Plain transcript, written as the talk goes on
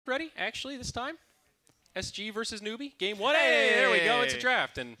ready, actually, this time. SG versus Newbee. Game 1. Hey, there we go. It's a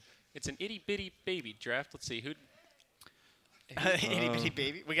draft, and it's an itty-bitty baby draft. Let's see. Who? Itty-bitty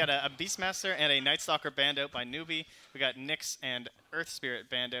baby. We got a Beastmaster and a Night Stalker banned out by Newbee. We got Nyx and Earth Spirit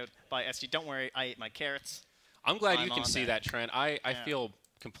banned out by SG. Don't worry, I ate my carrots. I'm glad you can see that, Trent. I feel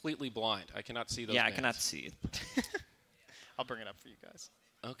completely blind. I cannot see those. Yeah, bands. I cannot see it. I'll bring it up for you guys.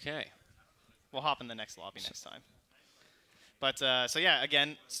 Okay. We'll hop in the next lobby next time. But, so yeah,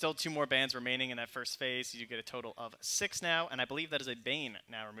 again, still 2 more bans remaining in that first phase. You get a total of 6 now, and I believe that is a Bane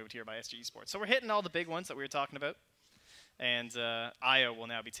now removed here by SG-Esports. So we're hitting all the big ones that we were talking about. And Io will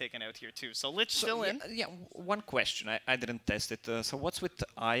now be taken out here too. So Lich still in. Yeah, one question. I didn't test it. So what's with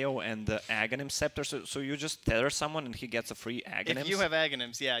Io and the Aghanim Scepter? So you just tether someone and he gets a free Aghanim? If you have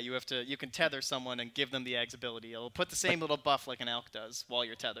Aghanims, yeah, you can tether someone and give them the Agh's ability. It'll put the same little buff like an Elk does while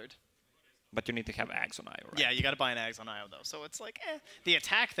you're tethered. But you need to have Aghs on Io, right? Yeah, you got to buy an Aghs on Io though. So it's like, the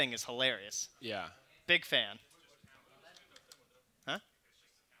attack thing is hilarious. Yeah. Big fan. Huh?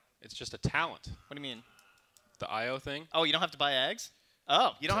 It's just a talent. What do you mean? The IO thing? Oh, you don't have to buy Aghs?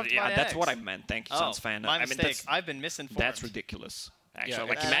 Oh, you don't have to buy Aghs. Yeah, that's what I meant. Thank you, Suns fan. My mistake. I've been misinformed. That's ridiculous. Actually, Yeah,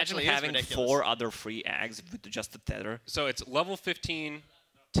 like imagine having ridiculous. 4 other free Aghs with just a tether. So it's level 15.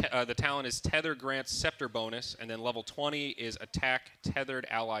 The talent is Tether grants Scepter bonus, and then level 20 is attack tethered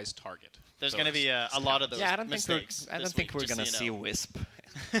allies target. There's going to be a lot of those mistakes. I don't think we're going to see Wisp.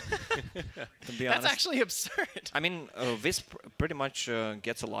 To be honest. That's actually absurd. I mean, Wisp pretty much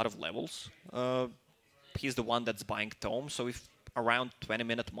gets a lot of levels. He's the one that's buying tomes, so if around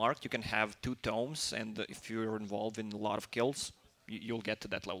 20-minute mark you can have 2 tomes, and if you're involved in a lot of kills, you'll get to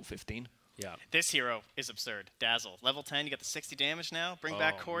that level 15. Yeah. This hero is absurd. Dazzle. Level 10, you got the 60 damage now. Bring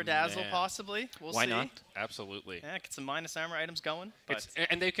back Core Dazzle, possibly. We'll Why see. not? Absolutely. Yeah, get some minus armor items going.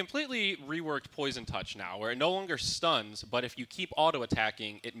 And they completely reworked Poison Touch now, where it no longer stuns, but if you keep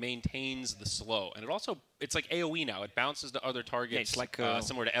auto-attacking, it maintains the slow. And it's like AoE now. It bounces to other targets, yeah, it's like,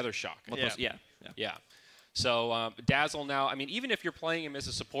 similar to Ethershock. Yeah. So Dazzle now, I mean, even if you're playing him as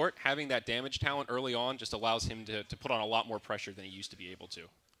a support, having that damage talent early on just allows him to put on a lot more pressure than he used to be able to.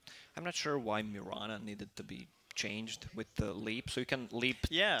 I'm not sure why Mirana needed to be changed with the leap, so you can leap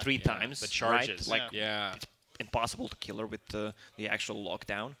 3 times. The charges, right? It's impossible to kill her with the actual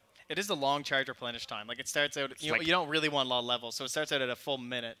lockdown. It is a long charge replenish time. Like it starts out, you don't really want a lot of levels, so it starts out at a full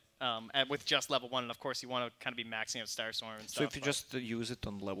minute with just level 1, and of course you want to kind of be maxing out Starstorm and stuff. So if you just use it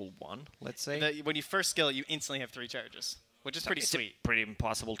on level 1, let's say? When you first skill it, you instantly have 3 charges, which is pretty sweet. Pretty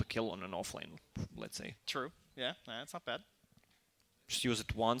impossible to kill on an offlane, let's say. True. Yeah, that's not bad. Just use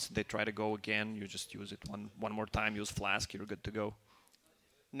it once, they try to go again, you just use it one more time, use Flask, you're good to go.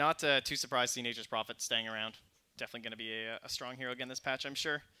 Not too surprised to see Nature's Prophet staying around. Definitely going to be a strong hero again this patch, I'm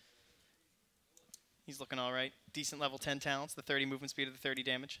sure. He's looking all right. Decent level 10 talents, the 30 movement speed of the 30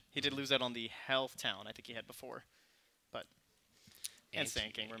 damage. He did lose out on the health talent I think he had before. But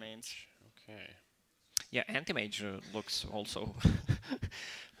Sand King remains. Okay. Yeah, Anti-Mage looks also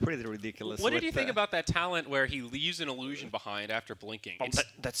pretty ridiculous. What did you think about that talent where he leaves an illusion behind after blinking? Oh,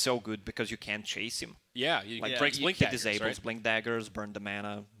 that's so good because you can't chase him. Yeah, Blink disables Blink Daggers, burn the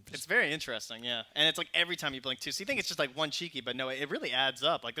mana. It's very interesting, yeah. And it's like every time you blink too. So you think it's just like one cheeky, but no, it really adds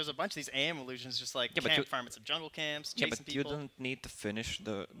up. Like there's a bunch of these AM illusions just like camp farming some jungle camps, chasing people. You don't need to finish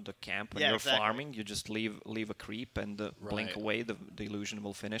the camp when you're farming. You just leave a creep and blink away. The illusion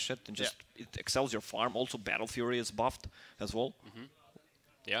will finish it and just it excels your farm. Also, Battle Fury is buffed as well.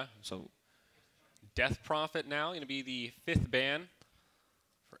 Yeah. So Death Prophet now going to be the 5th ban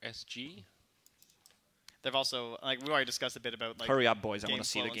for SG. They've also, like, we already discussed a bit about, like, hurry up, boys! I want to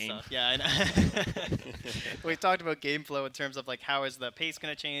see the game. Stuff. Yeah, I know. We talked about game flow in terms of like how is the pace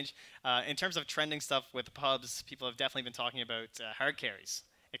going to change. In terms of trending stuff with pubs, people have definitely been talking about hard carries.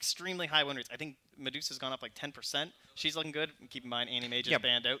 Extremely high win rates. I think Medusa's gone up like 10%. She's looking good. Keep in mind, Anti-Mage is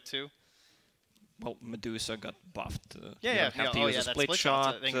banned out too. Well, Medusa got buffed. You don't have to use a split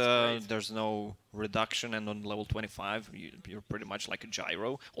shot. There's no reduction, and on level 25, you're pretty much like a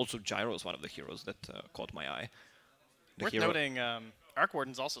Gyro. Also, Gyro is one of the heroes that caught my eye. Worth noting, Arc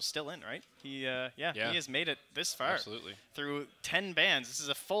Warden's also still in, right? He has made it this far. Absolutely. Through 10 bans. This is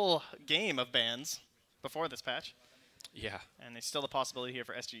a full game of bans before this patch. Yeah. And there's still a possibility here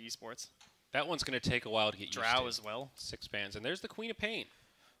for SG-Esports. That one's going to take a while to get used to. Drow as well. 6 bans. And there's the Queen of Pain.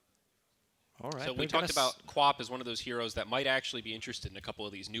 All right. So we talked about Quap as one of those heroes that might actually be interested in a couple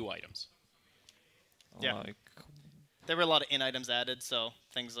of these new items. Yeah. There were a lot of in-items added, so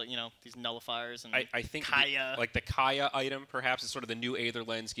things like, these nullifiers and I think Kaya. Like the Kaya item, perhaps, is sort of the new Aether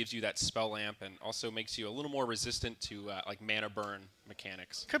Lens, gives you that spell lamp, and also makes you a little more resistant to like mana burn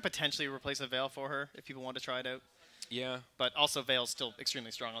mechanics. Could potentially replace a Veil for her if people want to try it out. Yeah. But also Veil's still extremely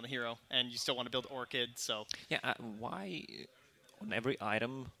strong on the hero, and you still want to build Orchid, so... Yeah, why on every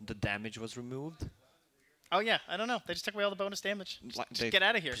item the damage was removed? Oh, yeah, I don't know. They just took away all the bonus damage. Just get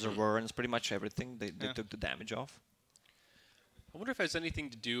out of here. Preserverance, pretty much everything. They took the damage off. I wonder if it has anything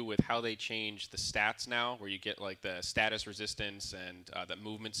to do with how they changed the stats now, where you get like the status resistance and the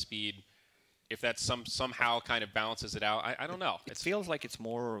movement speed. If that somehow kind of balances it out, I don't know. It feels like it's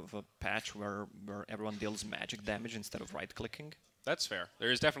more of a patch where everyone deals magic damage instead of right-clicking. That's fair.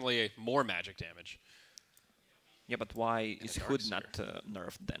 There is definitely more magic damage. Yeah, but why is Hood not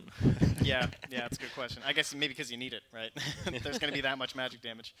nerfed then? Yeah, that's a good question. I guess maybe because you need it, right? There's going to be that much magic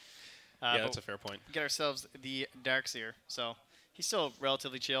damage. Yeah, that's a fair point. Get ourselves the Darkseer. So he's still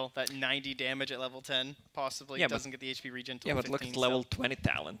relatively chill. That 90 damage at level 10, possibly. Yeah, doesn't get the HP regen until 15. Yeah, but look at level 20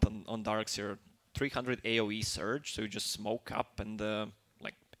 talent on Darkseer. 300 AoE surge, so you just smoke up and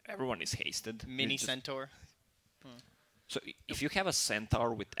like everyone is hasted. Mini Centaur. So if you have a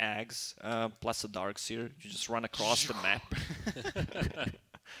Centaur with Ags plus a Darkseer, you just run across the map.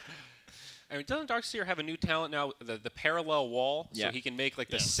 I mean, doesn't Darkseer have a new talent now, the parallel wall? Yeah. So he can make like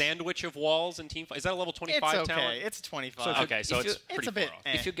the sandwich of walls in team fight. Is that a level 25 it's okay. talent? It's 25. So okay, so it's pretty a bit. far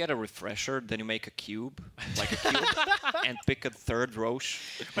off. If you get a refresher, then you make a cube, like a cube, and pick a third Roche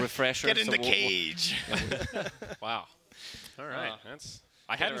refresher. Get in the cage. Wow. All right. That's.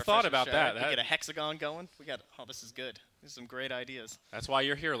 I Get a hadn't thought refresher about shot. that. We get a hexagon going. We got. Oh, this is good. These are some great ideas. That's why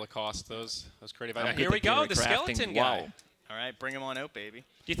you're here, Lacoste. Those creative I'm ideas. good Here we at go. theory The crafting. skeleton guy. Wow. All right, bring him on out, baby.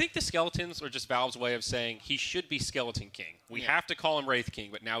 Do you think the skeletons are just Valve's way of saying he should be Skeleton King? We Yeah. have to call him Wraith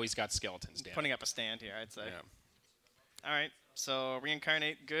King, but now he's got skeletons down. Putting up a stand here, I'd say. Yeah. All right, so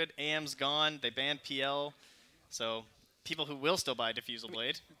Reincarnate, good. AM's gone. They banned PL. So people who will still buy Diffusal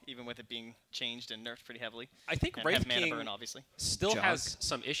Blade, even with it being changed and nerfed pretty heavily. I think and Wraith have mana King burn, obviously. still Jug. has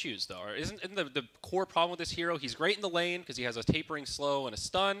some issues, though. Or isn't the core problem with this hero? He's great in the lane because he has a tapering slow and a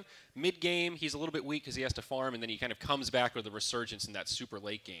stun. Mid-game, he's a little bit weak because he has to farm, and then he kind of comes back with a resurgence in that super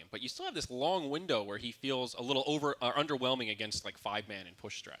late game. But you still have this long window where he feels a little underwhelming against like 5-man and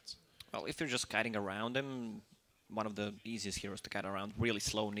push strats. Well, if you're just kiting around him, one of the easiest heroes to kite around, really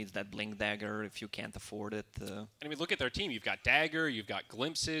slow, needs that Blink Dagger if you can't afford it. And I mean, look at their team. You've got Dagger, you've got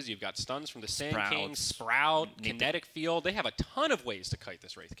Glimpses, you've got Stuns from the Sand King, Sprout, Kinetic Field. They have a ton of ways to kite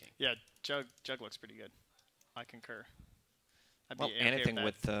this Wraith King. Yeah, Jug looks pretty good. I concur. Well, anything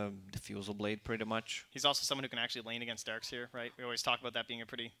with Diffusal Blade, pretty much. He's also someone who can actually lane against Darkseer, right? We always talk about that being a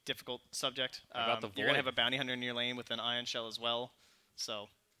pretty difficult subject. About the you're going to Void. have a Bounty Hunter in your lane with an Ion Shell as well. So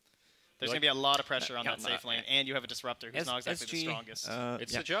there's going to be a lot of pressure on that safe lane. And you have a Disruptor who's not exactly the strongest.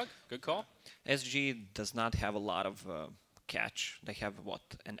 It's the Jug. Good call. SG does not have a lot of catch. They have, what,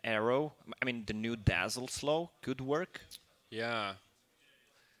 an Arrow? I mean, the new Dazzle Slow could work. Yeah.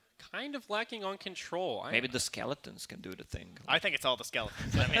 Kind of lacking on control. Maybe the skeletons can do the thing. I think it's all the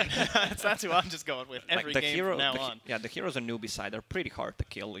skeletons. I mean, that's who I'm just going with every like game hero, from now on. Yeah, the heroes on Newbee side are pretty hard to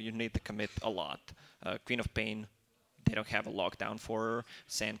kill. You need to commit a lot. Queen of Pain, they don't have a lockdown for her.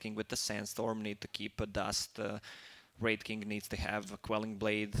 Sand King with the Sandstorm need to keep a dust. Wraith King needs to have a Quelling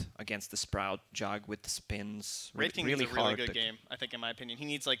Blade against the Sprout. Jug with the spins. Wraith King really is a really hard good game, I think, in my opinion. He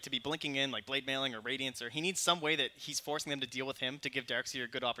needs like to be blinking in, like Blade Mailing or Radiance, or he needs some way that he's forcing them to deal with him to give Darkseer a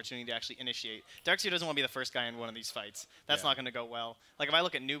good opportunity to actually initiate. Darkseer doesn't want to be the first guy in one of these fights. That's not going to go well. Like if I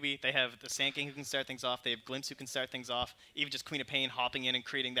look at Newbee, they have the Sand King who can start things off. They have Glimpse who can start things off. Even just Queen of Pain hopping in and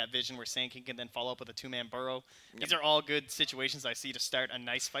creating that vision where Sand King can then follow up with a 2-man burrow. These are all good situations I see to start a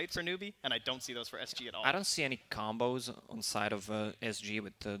nice fight for Newbee, and I don't see those for SG at all. I don't see any combos on side of SG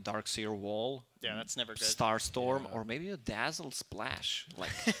with the Darkseer wall. Yeah, that's never good. Starstorm, or maybe a Dazzle Splash.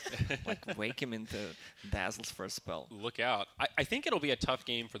 Like wake him into Dazzle's first spell. Look out. I think it'll be a tough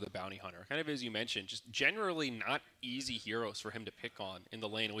game for the Bounty Hunter. Kind of as you mentioned, just generally not easy heroes for him to pick on in the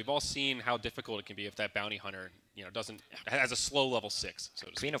lane. And we've all seen how difficult it can be if that Bounty Hunter, has a slow level 6. So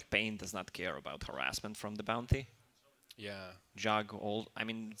to Queen speak. of Pain does not care about harassment from the bounty. Yeah. Jug, I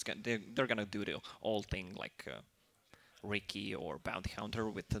mean, they're gonna do the old thing like Ricky or Bounty Hunter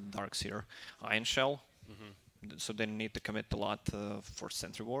with the Darkseer Iron Shell. So they need to commit a lot for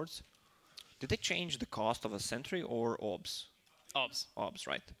sentry wards. Did they change the cost of a sentry or obs? Obs. Obs,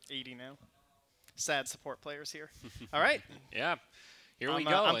 right. 80 now. Sad support players here. All right. Yeah. Here we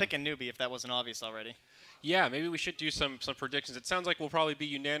go. I'm picking Newbee if that wasn't obvious already. Yeah, maybe we should do some predictions. It sounds like we'll probably be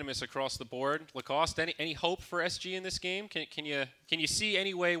unanimous across the board. Lacoste, any hope for SG in this game? Can you see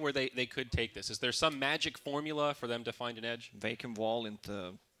any way where they could take this? Is there some magic formula for them to find an edge? Vacant wall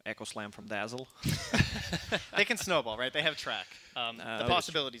into Echo Slam from Dazzle. They can snowball, right? They have track. The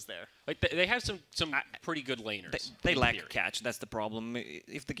possibilities there. Like they have some pretty good laners. They in lack theory. catch. That's the problem.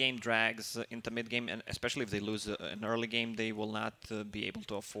 If the game drags into mid game, and especially if they lose an early game, they will not be able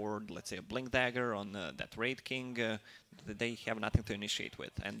to afford, let's say, a Blink Dagger on that Raid King. They have nothing to initiate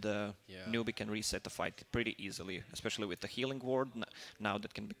with, and Newbee can reset the fight pretty easily, especially with the healing ward now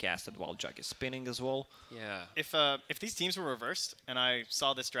that can be casted while Jug is spinning as well. Yeah. If these teams were reversed, and I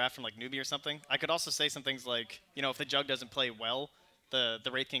saw this draft from like Newbee or something, I could also say some things like, you know, if the Jug doesn't play well, the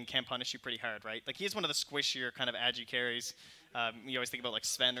Wraith King can punish you pretty hard, right? Like, he is one of the squishier kind of agi carries. You always think about like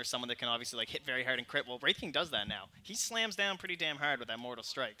Sven or someone that can obviously like hit very hard and crit. Well, Wraith King does that now. He slams down pretty damn hard with that Mortal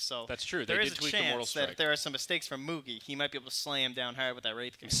Strike. So that's true. There they is did a tweak the Mortal chance Strike. that if there are some mistakes from Mugi, he might be able to slam down hard with that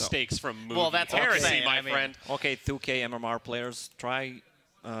Wraith King. Mistakes from Mugi. Well, that's what I'm heresy, saying, my friend. Okay, 2K MMR players, try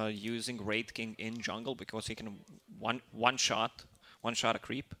using Wraith King in jungle because he can one shot a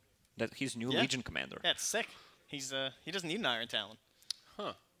creep. That he's new Legion commander. Yeah, it's sick. He's he doesn't need an Iron Talon.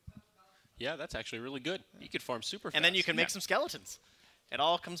 Huh. Yeah, that's actually really good. You could farm super fast. And then you can make some skeletons. It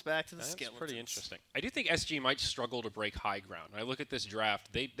all comes back to the skeletons. That's pretty interesting. I do think SG might struggle to break high ground. When I look at this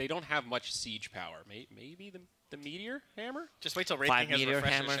draft, they don't have much siege power. Maybe the Meteor Hammer? Just wait till Wraith 5 King has Meteor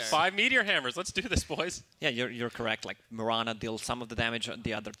Refresher Hammers. Shard. 5 Meteor Hammers. Let's do this, boys. Yeah, you're correct. Like, Mirana deals some of the damage,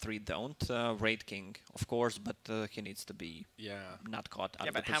 the other 3 don't. Wraith King, of course, but he needs to be not caught out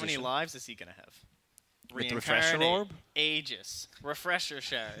of the but how many position. lives is he going to have? With the Refresher Orb? Aegis. Refresher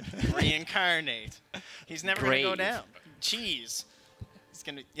Shard. Reincarnate. He's never going to go down. Cheese. He's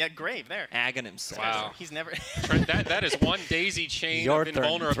going to... Yeah, Grave, there. Agon himself. Wow. He's never... Trent, that is one daisy chain Your of turn,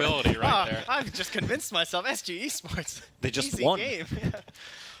 invulnerability right there. I've just convinced myself. SG-Esports. They just Easy won. Game. Yeah.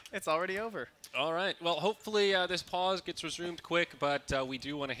 It's already over. All right. Well, hopefully this pause gets resumed quick, but we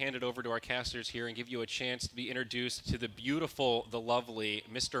do want to hand it over to our casters here and give you a chance to be introduced to the beautiful, the lovely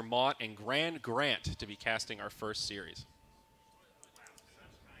Mr. Mott and Grand Grant to be casting our first series.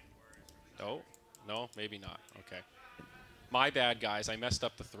 Oh, no, maybe not. Okay. My bad, guys. I messed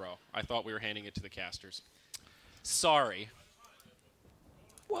up the throw. I thought we were handing it to the casters. Sorry.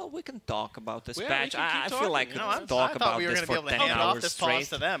 Well, we can talk about this Yeah, we patch. can keep I feel talking, like you we know, can I talk thought about we were this going to be for able to 10 hand it off hours this pause straight.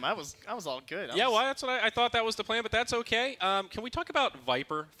 to them. I was all good. Yeah, well, that's what I thought that was the plan, but that's okay. Can we talk about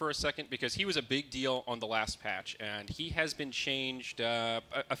Viper for a second? Because he was a big deal on the last patch, and he has been changed a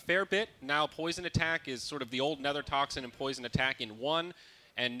fair bit. Now Poison Attack is sort of the old Nether Toxin and Poison Attack in one,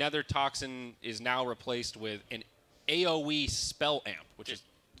 and Nether Toxin is now replaced with an AoE Spell Amp, which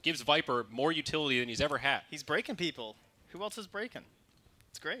gives Viper more utility than he's ever had. He's breaking people. Who else is breaking?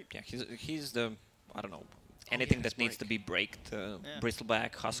 It's great. Yeah, he's the, I don't know, anything that needs to be braked.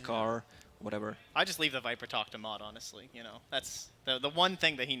 Bristleback, Huskar, whatever. I just leave the Viper talk to Mod, honestly. You know, that's the one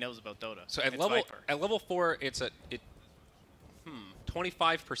thing that he knows about Dota. So at Viper. level 4, it's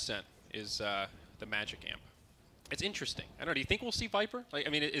 25% is the Magic Amp. It's interesting. I don't know. Do you think we'll see Viper? Like, I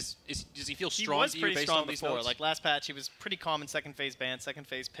mean, does he feel strong? He was to you pretty based strong on these before. notes? Like last patch, he was pretty calm in second phase ban, second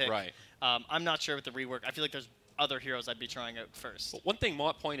phase pick. Right. I'm not sure with the rework. I feel like there's other heroes I'd be trying out first. But one thing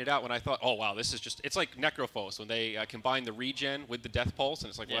Mott pointed out when I thought, oh wow, this is just, it's like Necrophos when they combine the regen with the Death Pulse, and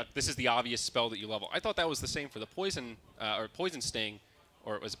it's like, well, this is the obvious spell that you level. I thought that was the same for the Poison or Poison Sting,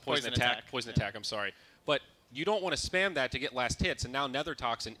 or it was Poison Attack. Poison Attack. I'm sorry, but you don't want to spam that to get last hits, and now Nether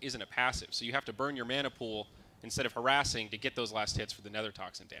Toxin isn't a passive, so you have to burn your mana pool instead of harassing to get those last hits for the Nether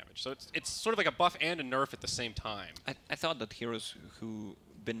Toxin damage. So it's sort of like a buff and a nerf at the same time. I thought that heroes who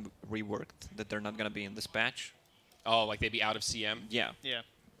been reworked, that they're not going to be in this patch. Oh, like they'd be out of CM? Yeah. Yeah.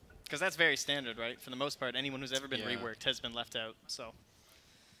 Because that's very standard, right? For the most part, anyone who's ever been reworked has been left out. So.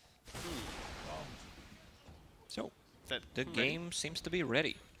 So the game seems to be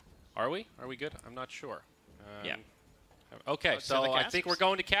ready. Are we? Are we good? I'm not sure. Yeah. Okay, so I think we're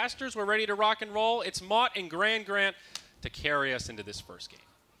going to casters. We're ready to rock and roll. It's Mott and Grand Grant to carry us into this first game.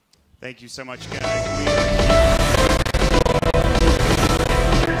 Thank you so much, guys.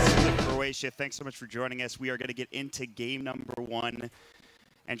 Croatia, thanks so much for joining us. We are going to get into game number 1.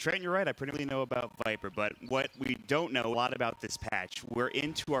 And Trent, you're right, I pretty much know about Viper, but what we don't know a lot about this patch, we're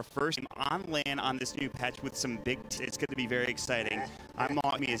into our first game on LAN on this new patch with some big, it's going to be very exciting. I'm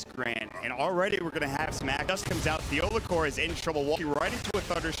Mott, me as Grant, and already we're going to have some action. Dust comes out, the Olakor is in trouble, walking right into a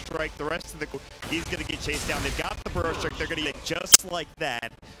Thunder Strike. The rest of the, he's going to get chased down. They've got the Burrow Strike, they're going to get just like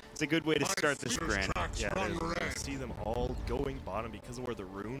that. It's a good way to start this, Grant. Yeah, I see them all going bottom because of where the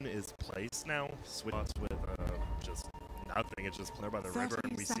rune is placed now. Switch with just nothing. It's just played by the river,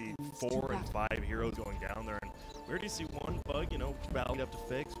 and we see 4 and 5 heroes going down there. And we already see one bug, you know, Val have to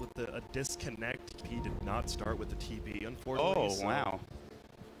fix with a disconnect. He did not start with the TP, unfortunately. Oh, wow.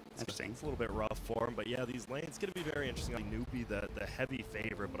 Interesting. It's a little bit rough for him, but yeah, these lanes, it's going to be very interesting. Newbee, the heavy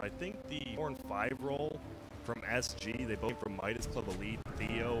favorite, but I think the 4 and 5 role from SG, they both came from Midas Club Elite,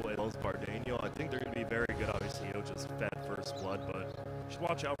 Theo, as well as Bardeno. I think they're going to be very good. Obviously, Theo just fed First Blood, but you should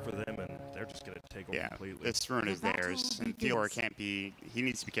watch out for them, and they're just going to take over completely. This rune is theirs, and Theo can't be, he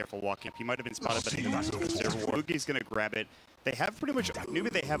needs to be careful walking up. He might have been spotted, but Mugi's going to grab it. They have pretty much,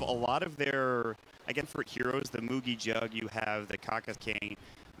 Newbee, they have a lot of their, again, for heroes, the Mugi Jug, you have the Kaka's King,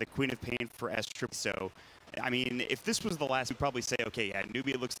 the Queen of Pain for S-Triple. So, I mean, if this was the last, we'd probably say, okay, yeah,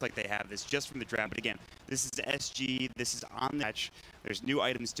 Newbee, it looks like they have this just from the draft. But again, this is SG, this is on the match. There's new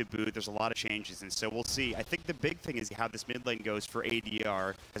items to boot. There's a lot of changes, and so we'll see. I think the big thing is how this mid lane goes for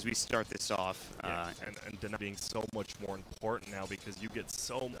ADR as we start this off. Yeah, and Deny being so much more important now because you get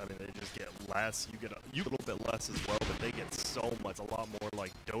so, I mean, they just get less. You get a little bit less as well, but they get so much, a lot more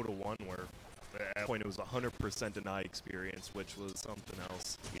like Dota 1 where at that point it was 100% Deny experience, which was something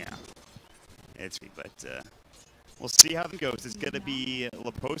else. Yeah. It's, but we'll see how it goes. It's going to be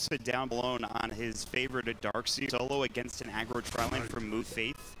Laposa down below on his favorite Darkseer solo against an aggro tri-lane from Move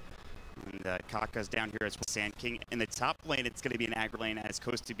Faith. And Kaka's down here as well, Sand King. In the top lane, it's going to be an aggro lane as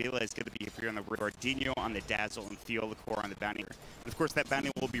Costabila is going to be here on the Bardeno on the Dazzle and Theo Licor on the Bounty. And of course, that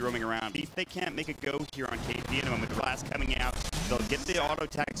Bounty will be roaming around. If they can't make a go here on KP, and with the glass coming out, they'll get the auto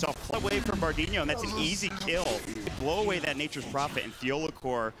attacks off, pull away from Bardeno, and that's an easy kill. Blow away that Nature's Prophet, and Theo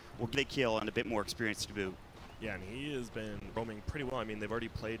Licor will get a kill and a bit more experience to boot. Yeah, and he has been roaming pretty well. I mean, they've already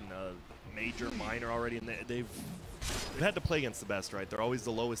played in a major, minor already, and they've had to play against the best, right? They're always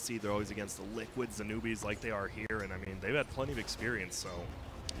the lowest seed. They're always against the Liquids, the Newbies, like they are here. And, I mean, they've had plenty of experience, so.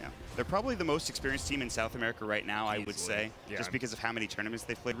 Yeah, they're probably the most experienced team in South America right now, I would say, just because of how many tournaments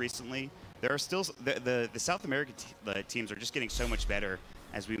they've played recently. There are still, the South American teams are just getting so much better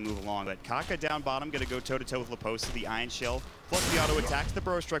as we move along. But Kaka down bottom, going to go toe-to-toe with Laposa, the Iron Shell, plus the auto attacks. The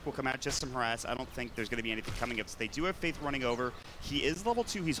Burrow Strike will come out, just some harass. I don't think there's going to be anything coming up. So they do have Faith running over. He is level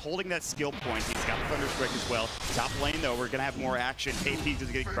 2. He's holding that skill point. He's got the Thunder Strike as well. Top lane, though, we're going to have more action. KP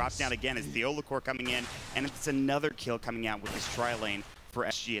is going to drop down again as Theo Licor coming in, and it's another kill coming out with this tri-lane for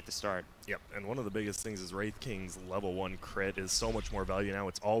SG at the start. Yep, and one of the biggest things is Wraith King's level 1 crit is so much more value now.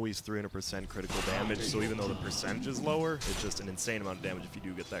 It's always 300% critical damage, so even though the percentage is lower, it's just an insane amount of damage if you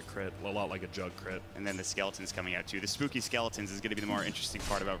do get that crit, a lot like a Jug crit. And then the Skeletons coming out too. The spooky Skeletons is going to be the more interesting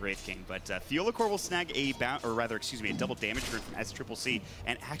part about Wraith King, but Theo Licor will snag a double damage rune from SCCC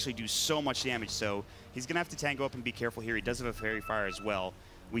and actually do so much damage, so he's going to have to tango up and be careful here. He does have a Fairy Fire as well.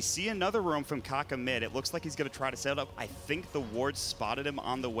 We see another roam from Kaka mid. It looks like he's going to try to set up. I think the wards spotted him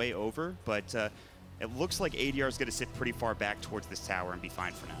on the way over, but it looks like ADR is going to sit pretty far back towards this tower and be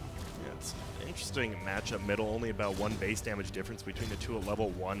fine for now. Yeah, it's an interesting matchup middle, only about 1 base damage difference between the two at level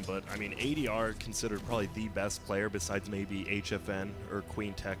 1, but I mean, ADR considered probably the best player besides maybe HFN or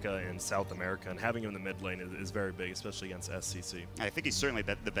Queen Tekka in South America, and having him in the mid lane is very big, especially against SCC. I think he's certainly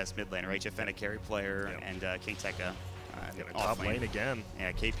the best mid laner. HFN a carry player, and King Tekka. Top lane again.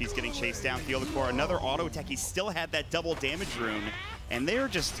 Yeah, KP's getting chased down. Theo Licor, another auto attack. He still had that double damage rune, and they are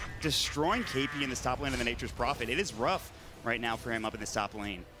just destroying KP in this top lane of the Nature's Prophet. It is rough right now for him up in this top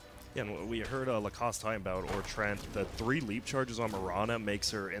lane. Yeah, and we heard Lacoste talking about, or Trent, the 3 leap charges on Mirana makes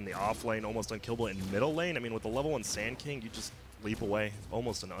her in the off lane almost unkillable in middle lane. I mean, with the level 1 Sand King, you just leap away.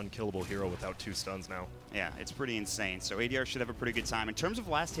 Almost an unkillable hero without 2 stuns now. Yeah, it's pretty insane. So ADR should have a pretty good time. In terms of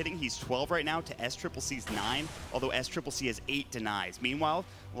last hitting, he's 12 right now to SCCC's 9, although SCCC has 8 denies. Meanwhile,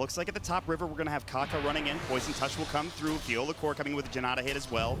 looks like at the top river, we're going to have Kaka running in. Poison Touch will come through. Theo Licor coming with a Janata hit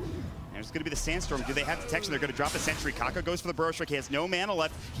as well. There's going to be the Sandstorm. Do they have detection? They're going to drop the Sentry. Kaka goes for the Burrow Strike. He has no mana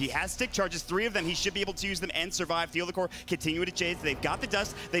left. He has stick charges, 3 of them. He should be able to use them and survive. Theo Licor continuing to chase. They've got the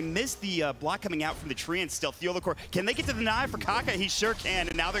dust. They missed the block coming out from the tree, and still Theo Licor. Can they get to the knife for Kaka? He sure can,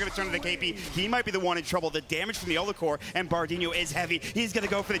 and now they're going to turn to the KP. He might be the one in trouble. The damage from the Licor, and Bardeno is heavy. He's going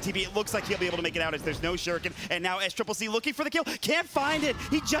to go for the TP. It looks like he'll be able to make it out as there's no Shuriken, and now SCCC looking for the kill. Can't find it.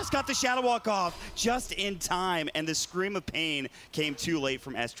 He just got the Shadow Walk off just in time, and the Scream of Pain came too late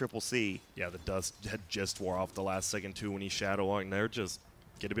from SCCC. Yeah, the dust had just wore off the last second too when he Shadow Walked, and they're just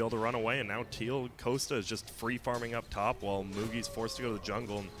going to be able to run away, and now Teal Costa is just free farming up top while Mugi's forced to go to the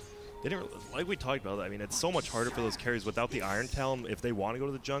jungle. And they didn't, like we talked about, I mean, it's so much harder for those carries without the Iron Talon. If they want to go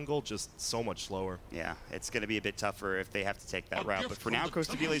to the jungle, just so much slower. Yeah, it's going to be a bit tougher if they have to take that route. But for now,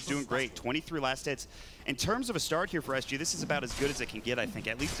 Costa Vila is doing great. 23 last hits. In terms of a start here for SG, this is about as good as it can get, I think,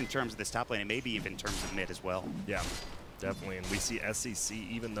 at least in terms of this top lane, and maybe even in terms of mid as well. Yeah. Definitely, and we see SCC,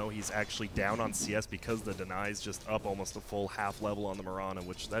 even though he's actually down on CS because the deny is just up almost a full half level on the Mirana,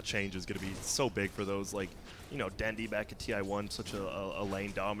 which that change is going to be so big for those, like, you know, Dendy back at TI1, such a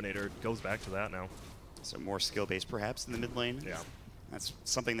lane dominator. It goes back to that now. So more skill-based perhaps in the mid lane? Yeah. That's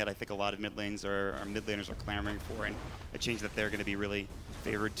something that I think a lot of mid laners are clamoring for, and a change that they're going to be really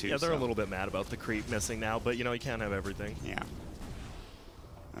favored to. Yeah, they're a little bit mad about the creep missing now, but you know, you can't have everything. Yeah.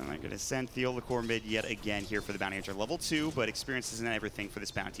 And they're going to send Theolacor mid yet again here for the Bounty Hunter. Level 2, but experience isn't everything for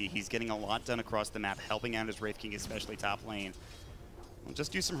this Bounty. He's getting a lot done across the map, helping out his Wraith King, especially top lane. We'll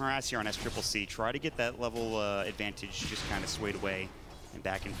just do some harass here on SCCC. Try to get that level advantage just kind of swayed away and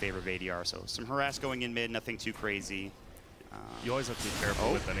back in favor of ADR. So some harass going in mid, nothing too crazy. You always have to be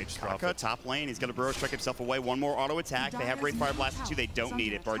careful with NH Kaka, top lane. He's going to Burrow Strike himself away. One more auto attack. They have Wraithfire Blast too. They don't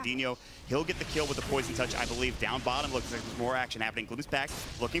need it. Bardinho, he'll get the kill with the Poison Touch, I believe. Down bottom, looks like there's more action happening. Gloom's back,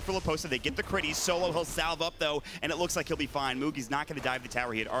 looking for Leposa. They get the crit. He's solo. He'll salve up though, and it looks like he'll be fine. Mugi's not going to dive the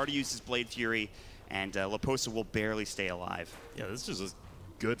tower. He had already used his Blade Fury, and Leposa will barely stay alive. Yeah, this is just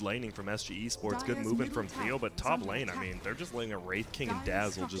good laning from SG-Esports, good movement from Theo, but top lane, I mean, they're just letting a Wraith King and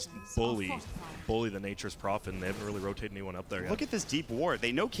Dazzle just bully the Nature's Prophet, and they haven't really rotated anyone up there yet. Look at this deep ward.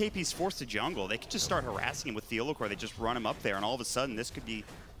 They know KP's forced to jungle. They could just start harassing him with Theolacor. They just run him up there, and all of a sudden, this could be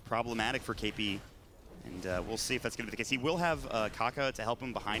problematic for KP. And we'll see if that's going to be the case. He will have Kaka to help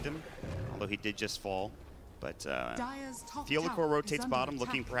him behind him, although he did just fall. But Theolacor rotates bottom,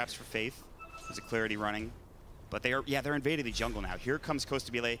 looking perhaps for Faith. There's a Clarity running. But they're invading the jungle now. Here comes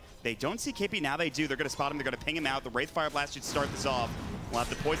Costabile. They don't see KP, now they do. They're gonna spot him, they're gonna ping him out. The Wraithfire Blast should start this off. We'll have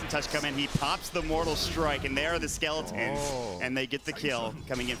the Poison Touch come in. He pops the Mortal Strike, and there are the Skeletons. And they get the kill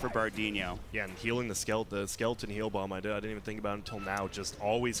coming in for Bardinho. Yeah, and healing the Skeleton heal bomb, I didn't even think about it until now. Just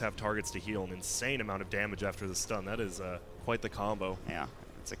always have targets to heal an insane amount of damage after the stun. That is quite the combo. Yeah.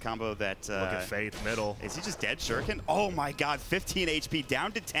 It's a combo that... Look at Faith, middle. Is he just dead, Shuriken? Oh my god, 15 HP,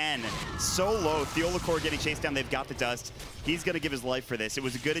 down to 10. So low. Theolacor getting chased down. They've got the dust. He's going to give his life for this. It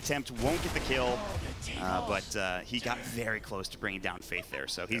was a good attempt. Won't get the kill. But he got very close to bringing down Faith there.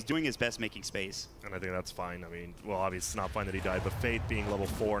 So he's doing his best making space. And I think that's fine. I mean, well, obviously it's not fine that he died, but Faith being level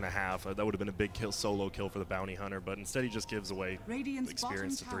 4.5, that would have been a big kill, solo kill for the Bounty Hunter. But instead he just gives away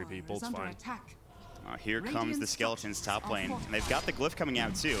experience to 3 people. It's fine. Here comes the Skeletons top lane. And they've got the Glyph coming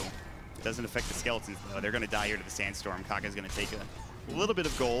out too. It doesn't affect the Skeletons though. They're going to die here to the Sandstorm. Kaka's going to take a little bit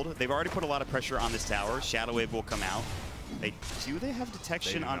of gold. They've already put a lot of pressure on this tower. Shadow Wave will come out. Do they have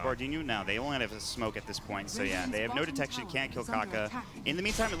detection on Bardinho? No, they only have a smoke at this point. So yeah, they have no detection, can't kill Kaka. In the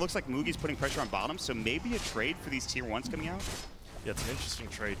meantime, it looks like Mugi's putting pressure on bottom, so maybe a trade for these tier 1s coming out? Yeah, it's an interesting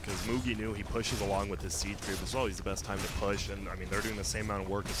trade because Mugi knew he pushes along with his siege creep. It's always the best time to push, and I mean they're doing the same amount of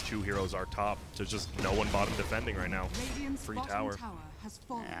work as 2 heroes are top. There's just no one bottom defending right now. Free tower.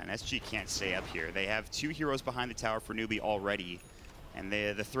 Yeah, and SG can't stay up here. They have 2 heroes behind the tower for Newbee already, and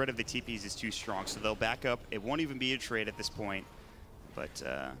the threat of the TPs is too strong, so they'll back up. It won't even be a trade at this point, but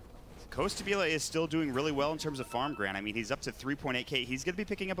Costabile is still doing really well in terms of farm grant. I mean, he's up to 3.8k. He's going to be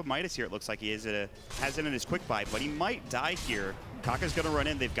picking up a Midas here. It looks like he has it in his quick buy, but he might die here. Kaka's going to run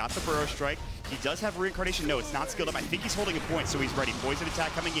in. They've got the Burrow Strike. He does have Reincarnation. No, it's not skilled up. I think he's holding a point, so he's ready. Poison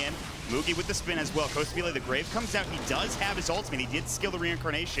attack coming in. Mugi with the spin as well. Costabile, the Grave comes out. He does have his ultimate. He did skill the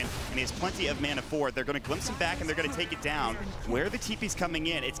Reincarnation, and he has plenty of mana for it. They're going to glimpse him back, and they're going to take it down. Where the TP's coming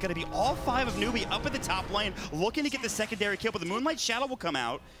in, it's going to be all 5 of Newbee up at the top lane, looking to get the secondary kill, but the Moonlight Shadow will come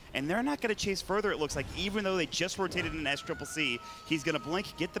out, and they're not going to chase further, it looks like, even though they just rotated in SCCC. He's going to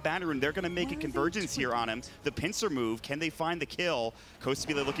blink, get the Bounty Rune. They're going to make a convergence here on him. The pincer move, can they find the kill?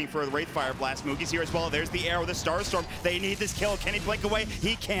 Costabile looking for the Wraithfire Blast. Mugi's here as well. There's the arrow, the Starstorm. They need this kill. Can he blink away?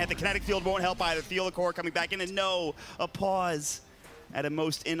 He can't. The kinetic field won't help either. Theolacor coming back in, and no, a pause at a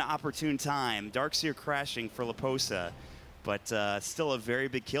most inopportune time. Darkseer crashing for Leposa. But still a very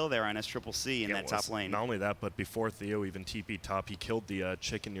big kill there on SCCC in that top lane. Not only that, but before Theo even TP'd top, he killed the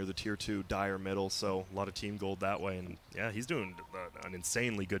chicken near the tier 2 Dire middle, so a lot of team gold that way. And yeah, he's doing an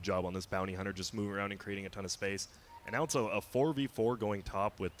insanely good job on this Bounty Hunter, just moving around and creating a ton of space. And now it's a 4v4 going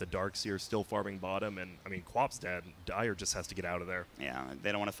top with the Darkseer still farming bottom. And, I mean, Quap's dead. Dire just has to get out of there. Yeah,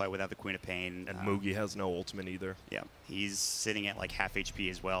 they don't want to fight without the Queen of Pain. And Mugi has no ultimate either. Yeah, he's sitting at like half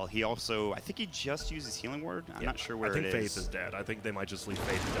HP as well. He also, I think he just uses Healing Word. I'm not sure where it is. I think Faith is dead. I think they might just leave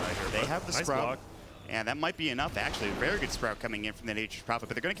Faith to die here. They have the nice Sprout. block. Yeah, that might be enough, actually. A very good Sprout coming in from the Nature's Prophet,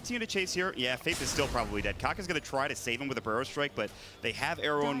 but they're going to continue to chase here. Yeah, Faith is still probably dead. Kaka's going to try to save him with a Burrow Strike, but they have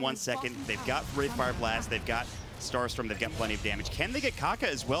Arrow in 1 second. They've got Wraithfire Blast. They've got Starstorm. They've got plenty of damage. Can they get Kaka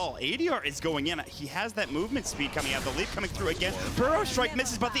as well? ADR is going in. He has that movement speed coming out. The leap coming through again. Burrow Strike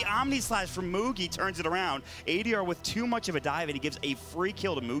misses, but the Omni Slash from Mugi turns it around. ADR with too much of a dive, and he gives a free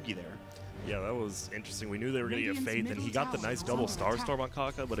kill to Mugi there. Yeah, that was interesting. We knew they were going to get Faith, and he got the nice double Starstorm on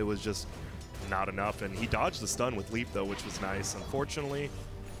Kaka, but it was just not enough. And he dodged the stun with Leap, though, which was nice. Unfortunately,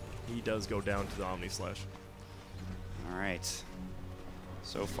 he does go down to the Omni Slash. All right.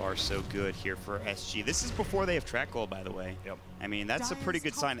 So far, so good here for SG. This is before they have track gold, by the way. Yep. I mean, that's a pretty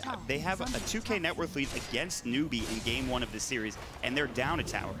good sign. They have a 2K net worth lead against Newbee in game 1 of this series, and they're down a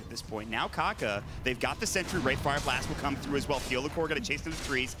tower at this point. Now Kaka, they've got the sentry. Wraith Fire Blast will come through as well. Theolacor going to chase through the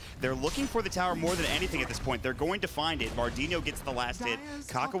trees. They're looking for the tower more than anything at this point. They're going to find it. Bardino gets the last hit.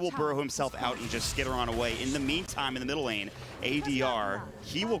 Kaka will burrow himself out and just skitter on away. In the meantime, in the middle lane, ADR,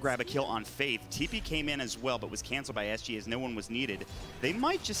 he will grab a kill on Faith. TP came in as well, but was canceled by SG as no one was needed. They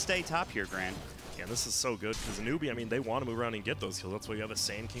might just stay top here, Grant. Yeah, this is so good because Newbee, I mean, they want to move around and get those kills. That's why you have a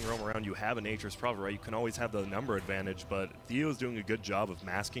Sand King roam around. You have a Nature's Prophet, right? You can always have the number advantage, but Theo's doing a good job of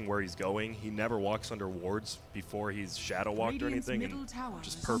masking where he's going. He never walks under wards before he's shadow walked or anything, and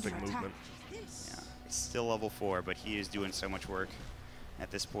just perfect movement. Yeah, he's still level 4, but he is doing so much work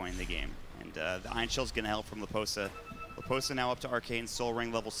at this point in the game. And the Iron Shell's going to help from Leposa. Leposa now up to Arcane Soul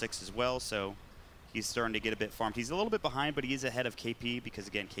Ring level 6 as well, so he's starting to get a bit farmed. He's a little bit behind, but he is ahead of KP because,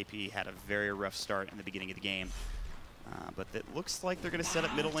 again, KP had a very rough start in the beginning of the game. But it looks like they're going to set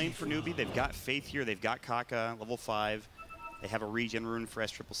up middle lane for Newbee. They've got Faith here. They've got Kaka, level 5. They have a regen rune for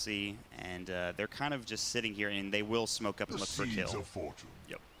SCCC, and they're kind of just sitting here, and they will smoke up and look for a kill.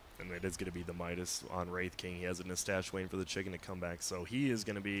 Yep. And it is going to be the Midas on Wraith King. He has it in his stash waiting for the chicken to come back. So he is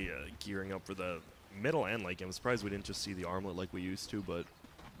going to be gearing up for the middle and late game. I'm surprised we didn't just see the armlet like we used to, but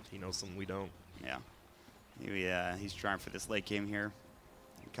he knows something we don't. Yeah. He's trying for this late game here.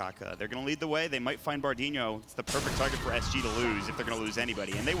 Kaka, they're going to lead the way. They might find Bardino. It's the perfect target for SG to lose if they're going to lose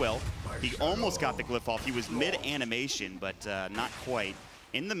anybody, and they will. He almost got the glyph off. He was mid-animation, but not quite.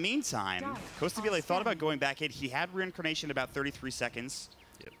 In the meantime, Costa Vile thought about going back in. He had reincarnation about 33 seconds.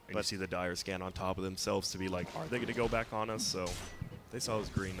 Yep. And you see the Dire scan on top of themselves to be like, are they going to go back on us? So they saw it was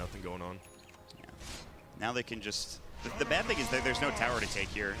green, nothing going on. Yeah. Now they can just... The bad thing is that there's no tower to take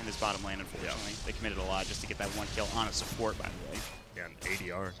here in this bottom lane, unfortunately. They committed a lot just to get that one kill on a support, by the way. Yeah, and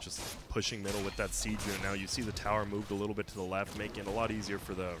ADR just pushing middle with that siege unit. Now you see the tower moved a little bit to the left, making it a lot easier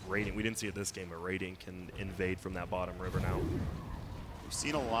for the Radiant. We didn't see it this game, but Radiant can invade from that bottom river now. We've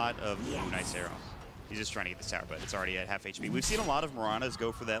seen a lot of... Ooh, nice arrow. He's just trying to get this tower, but it's already at half HP. We've seen a lot of Miranas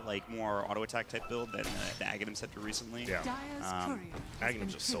go for that like more auto-attack type build that the Aghanim's had to recently. Yeah.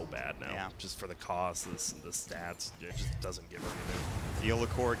 Aghanim's just so bad now. Yeah. Just for the cost, the stats, it just doesn't give her anything.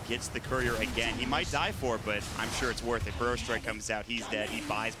 Theolacor gets the courier again. He might die for it, but I'm sure it's worth it. Burrow Strike comes out, he's dead. He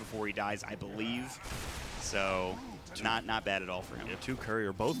buys before he dies, I believe. So not bad at all for him. Yeah, 2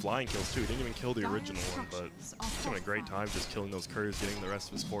 courier, both flying kills too. He didn't even kill the original one, but he's having a great time just killing those couriers, getting the rest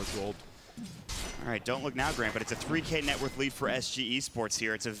of his sports gold. All right, don't look now, Grant, but it's a 3K net worth lead for SG-Esports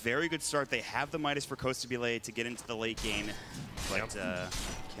here. It's a very good start. They have the Midas for Costa Vile to get into the late game, but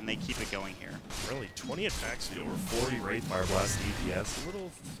can they keep it going here? Really, 20 attacks to over 40 Wraith Fire Blast DPS. A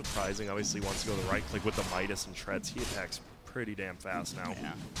little surprising. Obviously, wants to go the right click with the Midas and treads. He attacks pretty damn fast now.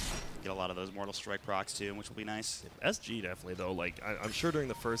 Yeah. Get a lot of those Mortal Strike procs too, which will be nice. SG definitely though, like I'm sure during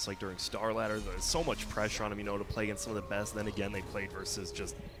the first, like during Star Ladder, there's so much pressure on him, you know, to play against some of the best. Then again, they played versus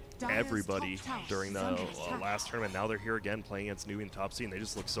just everybody during the last tournament. Now they're here again playing against Newbee and top seed, and they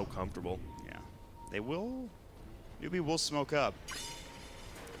just look so comfortable. Yeah, they will. Newbee will smoke up.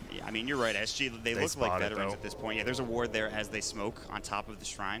 Yeah, I mean, you're right, SG, they look like veterans at this point. Yeah, there's a ward there as they smoke on top of the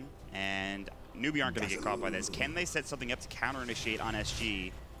shrine, and Newbee aren't going to get caught by this. Can they set something up to counter-initiate on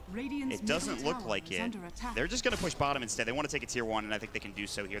SG? It doesn't look like it. They're just going to push bottom instead. They want to take a tier 1, and I think they can do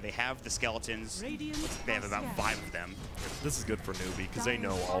so here. They have the skeletons. They have about 5 of them. This is good for Newbee because they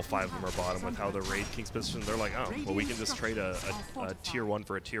know all 5 of them are bottom with how the Raid King's positioned. They're like, oh, well, we can just trade a tier 1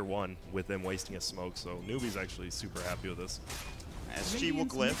 for a tier 1 with them wasting a smoke. So Newbee's actually super happy with this. SG will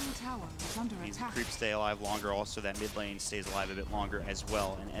glyph. Means the creeps stay alive longer. Also, that mid lane stays alive a bit longer as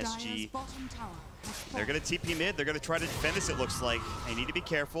well. And SG, they're going to TP mid. They're going to try to defend this, it looks like. They need to be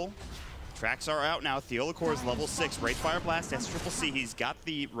careful. Tracks are out now. Theolacor is level 6. Wraith Fire Blast, SCCC. He's got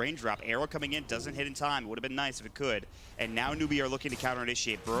the range drop. Arrow coming in. Doesn't hit in time. Would have been nice if it could. And now Newbee are looking to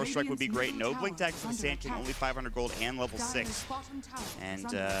counter-initiate. Burrow Strike would be great. No blink tag for the Sand King. Only 500 gold and level 6. And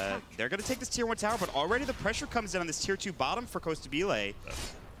they're going to take this tier 1 tower, but already the pressure comes in on this tier 2 bottom for Costa Vile.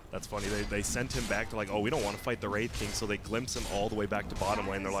 That's funny. They sent him back to like, oh, we don't want to fight the Wraith King, so they glimpse him all the way back to bottom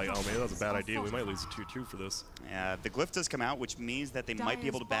lane. They're like, oh, maybe that's a bad idea. We might lose a tier 2 for this. Yeah, the glyph does come out, which means that they might be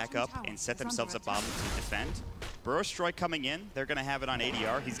able to back up and set themselves up bottom to defend. Burrow Strike coming in. They're going to have it on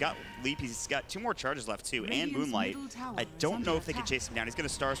ADR. He's got Leap. He's got 2 more charges left, too, and Moonlight. I don't know if they can chase him down. He's going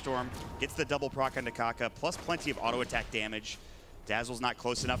to Starstorm, gets the double proc onto Kaka, plus plenty of auto attack damage. Dazzle's not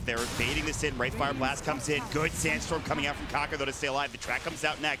close enough. They're baiting this in. Right Fire Blast comes in. Good Sandstorm coming out from Kaka, though, to stay alive. The track comes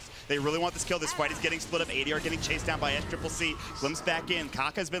out next. They really want this kill. This fight is getting split up. ADR getting chased down by SCCC. Glimpse back in.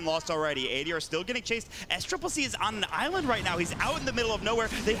 Kaka's been lost already. ADR still getting chased. SCCC is on an island right now. He's out in the middle of nowhere.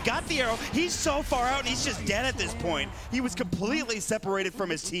 They've got the arrow. He's so far out, and he's just dead at this point. He was completely separated from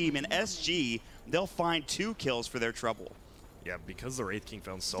his team, and SG, they'll find 2 kills for their trouble. Yeah, because the Wraith King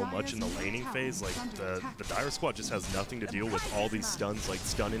found so much in the laning phase, like the Dire squad just has nothing to deal with all these stuns, like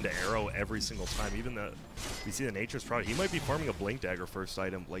stun into arrow every single time. Even we see the Nature's product, he might be farming a Blink Dagger first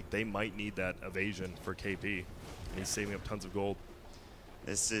item. Like they might need that evasion for KP, and he's saving up tons of gold.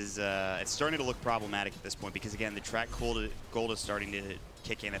 This is, it's starting to look problematic at this point because again, the track gold is starting to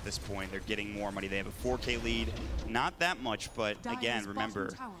kick in at this point. They're getting more money. They have a 4K lead, not that much, but again,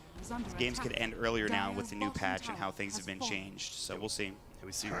 remember, games could end earlier now with the new patch and how things have been changed, so we'll see. Yeah,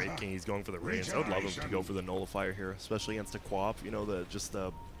 we see Wraith King, he's going for the Radiance. I would love him to go for the Nullifier here, especially against a co-op, you know, the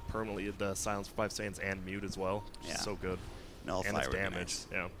permanently the silence for 5 seconds and mute as well. Yeah. So good. Nullifier and its damage. nice.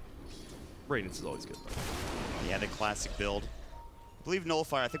 Yeah. Radiance is always good. Yeah, the classic build. I believe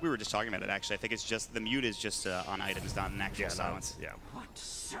Nullifier, I think we were just talking about it actually. I think it's just, the mute is just on items, not an actual silence. Yeah.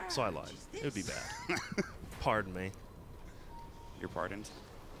 So I lied. It would be bad. Pardon me. You're pardoned.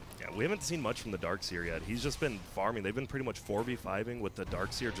 Yeah, we haven't seen much from the Darkseer yet. He's just been farming. They've been pretty much 4v5ing with the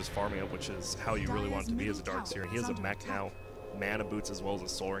Darkseer just farming up, which is how you really want it to be as a Darkseer. And he has a mech now, mana boots as well as a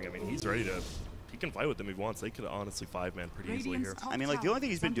Soul Ring. I mean, he's ready to... He can fight with them if he wants. They could honestly 5-man pretty easily here. I mean, like, the only thing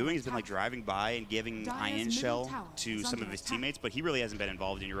he's been doing has been, like, driving by and giving Iron Shell to some of his teammates, but he really hasn't been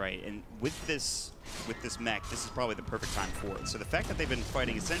involved, and you're right. And with this mech, this is probably the perfect time for it. So the fact that they've been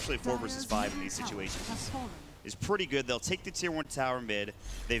fighting essentially 4 versus 5 in these situations is pretty good. They'll take the tier 1 tower mid.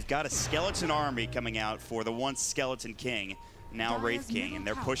 They've got a skeleton army coming out for the once Skeleton King, now Wraith King, and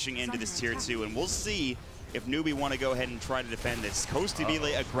they're pushing into this tier 2, and we'll see if Newbee want to go ahead and try to defend this. Coast to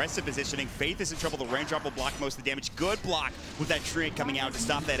melee, aggressive positioning. Faith is in trouble. The raindrop will block most of the damage. Good block with that tree coming out to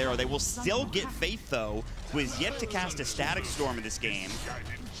stop that arrow. They will still get Faith, though, who is yet to cast a Static Storm in this game.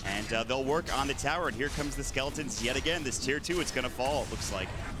 And they'll work on the tower, and here comes the Skeletons yet again. This tier 2, it's going to fall, it looks like.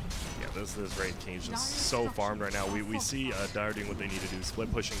 Yeah, this Wraith King is just so farmed right now. We see Dire doing what they need to do,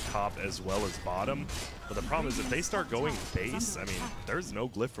 split pushing top as well as bottom. But the problem is if they start going base, I mean, there's no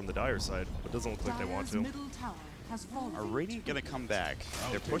glyph from the Dire side. It doesn't look like they want to. Are Radiant going to come back?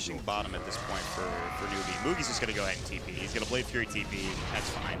 They're pushing bottom at this point for Newbee. Moogie's just going to go ahead and TP. He's going to Blade Fury TP. That's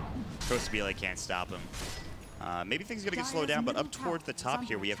fine. Coast to melee can't stop him. Maybe things are going to get slowed down, but up towards the top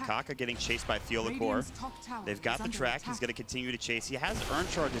here, we have Kaka getting chased by Theolacor. They've got the track. He's going to continue to chase. He has Urn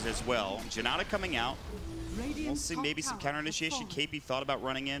Charges as well. Janata coming out. We'll see maybe some counter initiation. KP thought about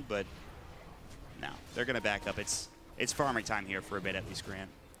running in, but no, they're going to back up. It's farming time here for a bit at least, Grant.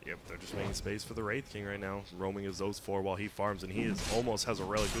 Yep, they're just making space for the Wraith King right now, roaming as those 4 while he farms, and he almost has a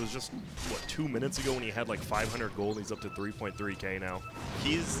relic. It was just, what, 2 minutes ago when he had like 500 gold, he's up to 3.3k now.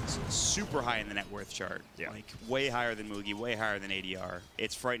 He's super high in the net worth chart. Yeah. Like, way higher than Moogie, way higher than ADR.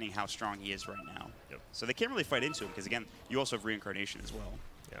 It's frightening how strong he is right now. Yep. So they can't really fight into him, because again, you also have Reincarnation as well.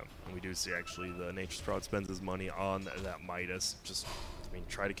 Yeah, and we do see actually the Nature's Proud spends his money on that Midas. Just, I mean,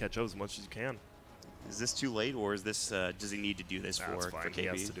 try to catch up as much as you can. Is this too late, or is this, does he need to do this for KP? He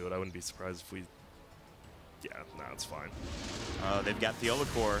has to do it. I wouldn't be surprised if we... Yeah, no, it's fine. They've got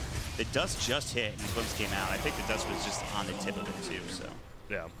Theolacor. The dust just hit, and Glimpse came out. I think the dust was just on the tip of it, too, so...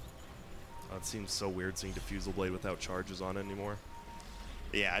 Yeah. It seems so weird seeing Diffusal Blade without charges on it anymore.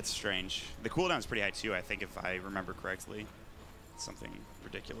 Yeah, it's strange. The cooldown's pretty high, too, I think, if I remember correctly. It's something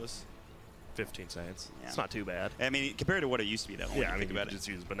ridiculous. 15 seconds. Yeah. It's not too bad. I mean, compared to what it used to be, though. Yeah, I mean, think about just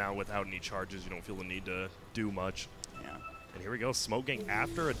use, but now without any charges, you don't feel the need to do much. Yeah. And here we go, Smoke Gang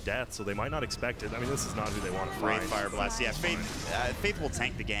after a death, so they might not expect it. I mean, this is not who they want to fight. Great Fire Blast. Yeah, Faith will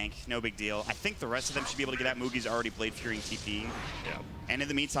tank the gank. No big deal. I think the rest of them should be able to get out. Moogie's already Blade Fury and TP. Yeah. And in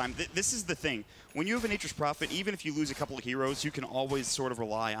the meantime, this is the thing. When you have a Nature's Prophet, even if you lose a couple of heroes, you can always sort of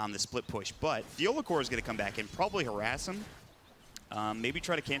rely on the split push. But Theolacor is going to come back and probably harass him. Maybe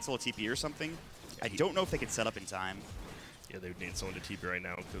try to cancel a TP or something. I don't know if they can set up in time. Yeah, they would need someone to TP right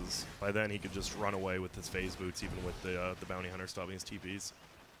now, because by then he could just run away with his phase boots, even with the Bounty Hunter stopping his TPs.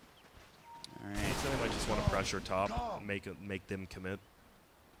 All right. So they might just want to pressure top, make them commit.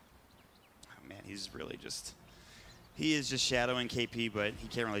 Oh, man, he's really just... He is just shadowing KP, but he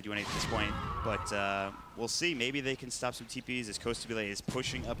can't really do anything at this point. But we'll see. Maybe they can stop some TPs as Coast to Melee is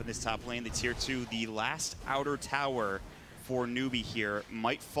pushing up in this top lane. The tier 2, the last outer tower for Newbee here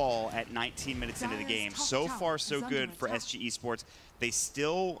might fall at 19 minutes into the game. So far, so good for SG-Esports. They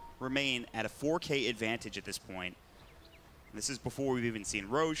still remain at a 4K advantage at this point. This is before we've even seen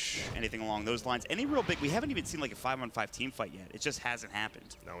Roche, anything along those lines. Any real big, we haven't even seen like a 5-on-5 team fight yet. It just hasn't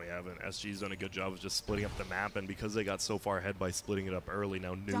happened. No, we haven't. SG's done a good job of just splitting up the map, and because they got so far ahead by splitting it up early,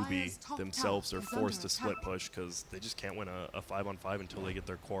 now Newbee themselves are forced to split push because they just can't win a 5-on-5 until they get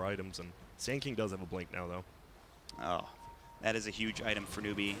their core items. And Sand King does have a blink now, though. Oh, that is a huge item for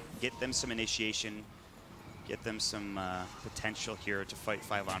Newbee. Get them some initiation. Get them some potential here to fight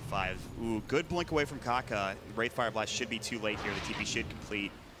 5-on-5. Ooh, good blink away from Kaka. Wraith Fire Blast should be too late here. The TP should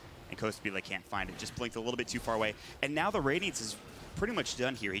complete, and Kostabile can't find it. Just blinked a little bit too far away. And now the Radiance is pretty much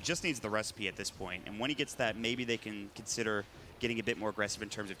done here. He just needs the recipe at this point. And when he gets that, maybe they can consider getting a bit more aggressive in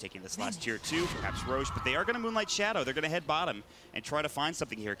terms of taking this last tier 2, perhaps Roche, but they are going to Moonlight Shadow. They're going to head bottom and try to find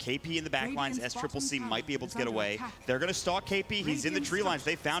something here. KP in the back lines, SCCC might be able to get away. They're going to stalk KP. He's in the tree lines.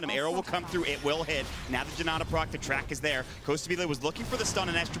 They found him. Arrow will come through. It will hit. Now the Janata proc, the track is there. Kostabile was looking for the stun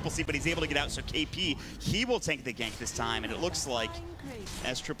in SCCC, but he's able to get out. So KP, he will tank the gank this time, and it looks like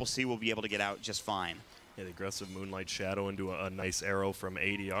SCCC will be able to get out just fine. Yeah, the aggressive Moonlight Shadow into a nice arrow from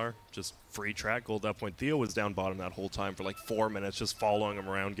ADR. Just free track goal at that point. Theo was down bottom that whole time for like 4 minutes, just following him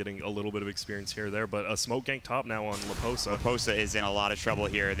around, getting a little bit of experience here or there. But a smoke gank top now on Leposa. Leposa is in a lot of trouble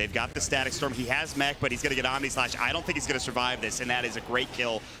here. They've got the Static Storm. He has mech, but he's going to get Omni Slash. I don't think he's going to survive this, and that is a great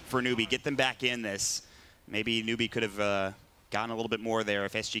kill for Newbee. Get them back in this. Maybe Newbee could have gotten a little bit more there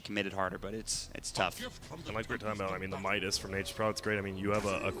if SG committed harder, but it's tough. And like we were talking about, I mean, the Midas from Nature's Prophet's great. I mean, you have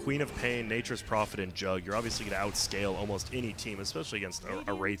a Queen of Pain, Nature's Prophet, and Jug. You're obviously going to outscale almost any team, especially against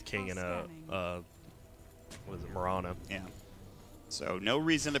a Wraith King and what is it, Mirana. Yeah. So no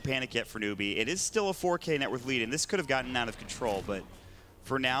reason to panic yet for Newbee. It is still a 4K net worth lead, and this could have gotten out of control, but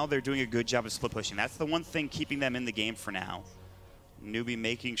for now, they're doing a good job of split pushing. That's the one thing keeping them in the game for now. Newbee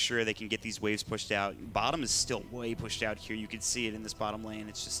making sure they can get these waves pushed out. Bottom is still way pushed out here. You can see it in this bottom lane.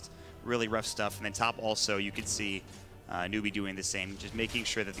 It's just really rough stuff. And then top also, you can see Newbee doing the same, just making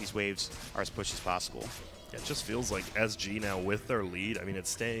sure that these waves are as pushed as possible. Yeah, it just feels like SG now with their lead, I mean,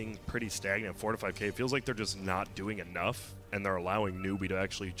 it's staying pretty stagnant, 4 to 5K. It feels like they're just not doing enough, and they're allowing Newbee to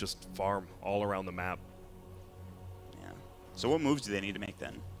actually just farm all around the map. Yeah. So what moves do they need to make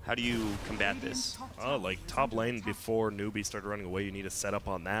then? How do you combat this? Like top lane before Newbee started running away, you need to set up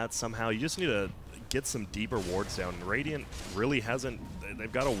on that somehow. You just need to get some deeper wards down. Radiant really hasn't,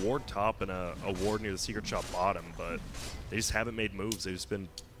 they've got a ward top and a ward near the secret shop bottom, but they just haven't made moves. They've just been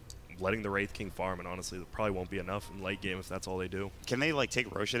letting the Wraith King farm, and honestly, there probably won't be enough in late game if that's all they do. Can they like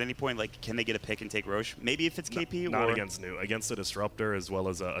take Roche at any point? Like, can they get a pick and take Roche? Maybe if it's KP not or against New. Against the Disruptor as well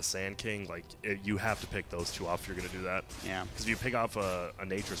as a Sand King, like you have to pick those two off if you're going to do that. Yeah. Because if you pick off a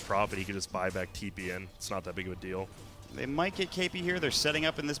Nature's Prophet, he could just buy back TP in. It's not that big of a deal. They might get KP here. They're setting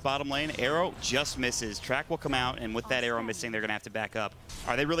up in this bottom lane. Arrow just misses. Track will come out, and with that arrow missing, they're going to have to back up.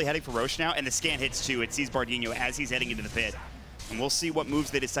 Are they really heading for Roche now? And the scan hits too. It sees Bardino as he's heading into the pit. And we'll see what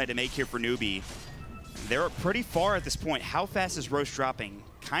moves they decide to make here for Newbee. They're pretty far at this point. How fast is Roche dropping?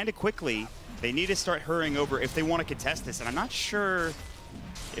 Kind of quickly. They need to start hurrying over if they want to contest this, and I'm not sure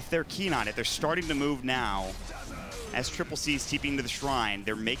if they're keen on it. They're starting to move now. SCCC is TPing to the Shrine.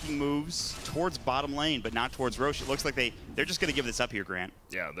 They're making moves towards bottom lane, but not towards Roche. It looks like they're just going to give this up here, Grant.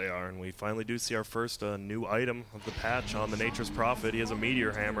 Yeah, they are, and we finally do see our first new item of the patch on the Nature's Prophet. He has a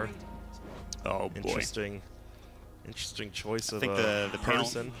Meteor Hammer. Oh, boy. Interesting choice of the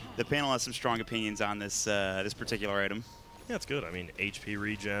person. The panel has some strong opinions on this this particular item. Yeah, it's good. I mean, HP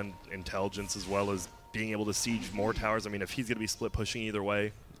regen, intelligence, as well as being able to siege more towers. I mean, if he's going to be split pushing either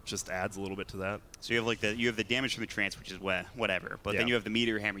way, just adds a little bit to that. So you have like the damage from the trance, which is whatever, but then you have the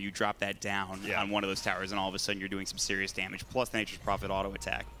Meteor Hammer. You drop that down on one of those towers, and all of a sudden you're doing some serious damage. Plus the Nature's Prophet auto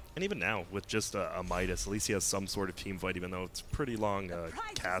attack. And even now, with just a Midas, at least he has some sort of team fight, even though it's pretty long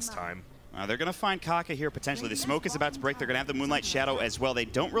cast time. They're going to find Kaka here potentially. The smoke is about to break. They're going to have the Moonlight Shadow as well. They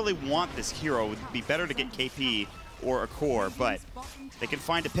don't really want this hero. It would be better to get KP or a core, but they can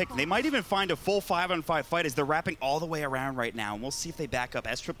find a pick. They might even find a full 5-on-5 fight as they're wrapping all the way around right now. And we'll see if they back up.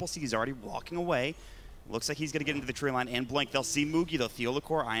 SCCC is already walking away. Looks like he's going to get into the tree line and blink. They'll see Mugi. They'll Theo the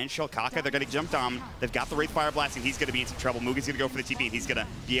core, Iron Shell, Kaka. They're going to jump down. They've got the Wraith Fire Blast, and he's going to be in some trouble. Mugi's going to go for the TP, and he's going to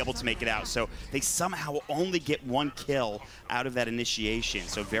be able to make it out. So they somehow only get one kill out of that initiation.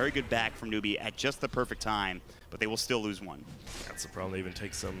 So very good back from Newbee at just the perfect time, but they will still lose one. That's the problem. They even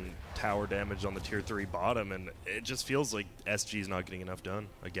take some tower damage on the tier 3 bottom, and it just feels like SG is not getting enough done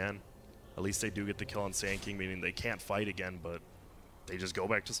again. At least they do get the kill on Sand King, meaning they can't fight again, but they just go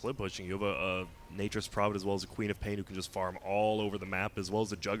back to split pushing. You have a Nature's Prophet as well as a Queen of Pain who can just farm all over the map, as well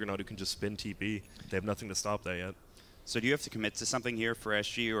as a Juggernaut who can just spin TP. They have nothing to stop that yet. So do you have to commit to something here for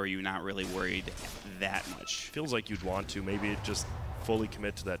SG, or are you not really worried that much? Feels like you'd want to. Maybe just fully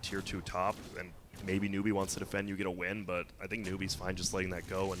commit to that tier 2 top and maybe Newbee wants to defend, you get a win, but I think Newbee's fine just letting that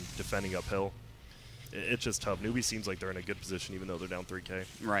go and defending uphill. It's just tough. Newbee seems like they're in a good position even though they're down 3K.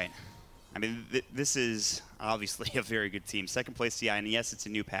 Right. I mean, this is obviously a very good team. Second place CI, and yes, it's a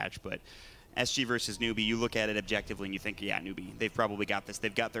new patch, but SG versus Newbee, you look at it objectively and you think, yeah, Newbee, they've probably got this.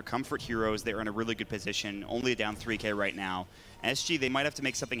 They've got their comfort heroes. They're in a really good position, only down 3K right now. SG, they might have to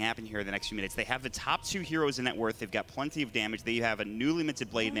make something happen here in the next few minutes. They have the top 2 heroes in net worth. They've got plenty of damage. They have a newly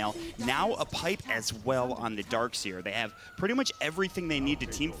minted blade mail, now a pipe as well on the Darkseer. They have pretty much everything they need to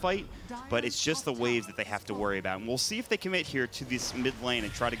team fight, but it's just the waves that they have to worry about. And we'll see if they commit here to this mid lane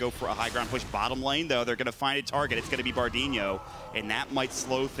and try to go for a high ground push. Bottom lane, though, they're going to find a target. It's going to be Bardinho, and that might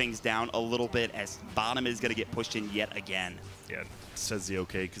slow things down a little bit as bottom is going to get pushed in yet again. Yeah, says the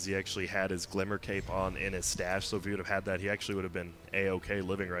okay because he actually had his Glimmer Cape on in his stash, so if he would have had that, he actually would have been A-okay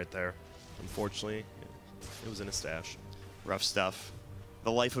living right there. Unfortunately, it was in his stash. Rough stuff.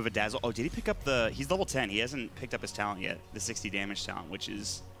 The life of a Dazzle. Oh, did he pick up the... He's level 10. He hasn't picked up his talent yet, the 60 damage talent, which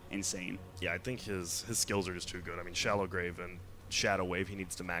is insane. Yeah, I think his skills are just too good. I mean, Shallow Grave and Shadow Wave, he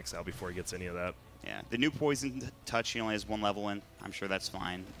needs to max out before he gets any of that. Yeah, the new Poison Touch, he only has 1 level in. I'm sure that's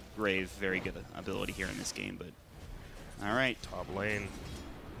fine. Grave, very good ability here in this game, but... All right. Top lane.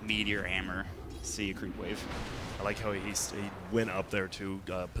 Meteor Hammer. See you, Creep Wave. I like how he went up there to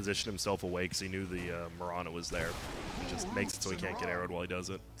position himself away because he knew the Mirana was there. It just makes it so he can't get arrowed while he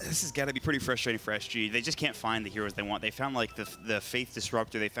does it. This has got to be pretty frustrating for SG. They just can't find the heroes they want. They found like the Faith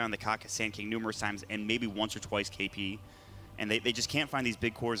Disruptor. They found the Kaka Sand King numerous times and maybe once or twice KP. And they just can't find these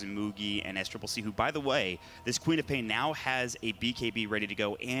big cores in Mugi and SCCC, who, by the way, this Queen of Pain now has a BKB ready to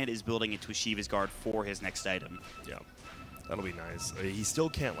go and is building into a Shiva's Guard for his next item. Yeah. That'll be nice. He still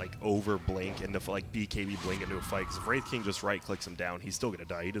can't like over blink into like BKB blink into a fight because if Wraith King just right clicks him down, he's still gonna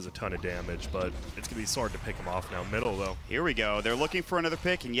die. He does a ton of damage, but it's gonna be so hard to pick him off now. Middle though. Here we go. They're looking for another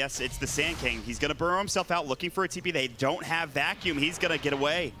pick, and yes, it's the Sand King. He's gonna burrow himself out, looking for a TP. They don't have vacuum. He's gonna get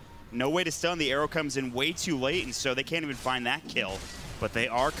away. No way to stun. The arrow comes in way too late, and so they can't even find that kill. But they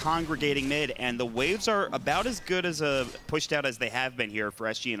are congregating mid, and the waves are about as good as pushed out as they have been here for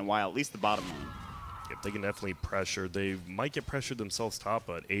SG in a while, at least the bottom lane. Yep, they can definitely pressure. They might get pressured themselves top,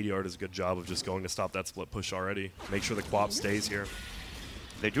 but ADR does a good job of just going to stop that split push already. Make sure the Quap stays here.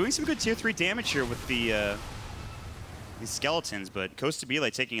 They're doing some good tier 3 damage here with the these skeletons, but Costabile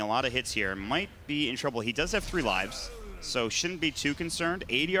taking a lot of hits here. Might be in trouble. He does have 3 lives, so shouldn't be too concerned.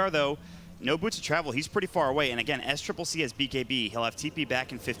 ADR, though, no boots of travel. He's pretty far away, and again, SCCC has BKB. He'll have TP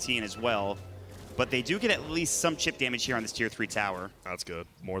back in 15 as well. But they do get at least some chip damage here on this tier 3 tower. That's good.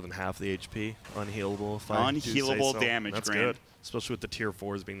 More than half the HP. Unhealable, if I do say Unhealable so. damage, That's Grant. good. Especially with the tier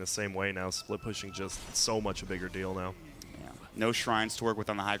 4s being the same way now. Split pushing just so much a bigger deal now. Yeah. No shrines to work with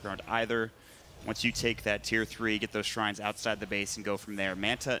on the high ground either. Once you take that tier 3, get those shrines outside the base and go from there.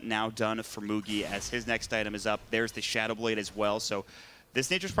 Manta now done for Mugi as his next item is up. There's the Shadow Blade as well. So this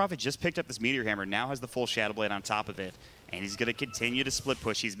Nature's Prophet just picked up this Meteor Hammer, now has the full Shadow Blade on top of it. And he's going to continue to split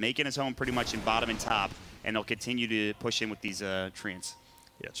push. He's making his home pretty much in bottom and top, and they'll continue to push in with these treants.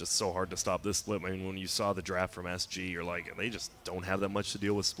 Yeah, it's just so hard to stop this split. I mean, when you saw the draft from SG, you're like, they just don't have that much to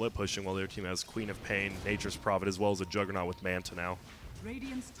deal with split pushing while their team has Queen of Pain, Nature's Prophet, as well as a Juggernaut with Manta now.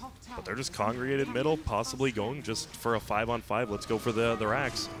 But they're just congregated middle, possibly going just for a 5-on-5. Let's go for the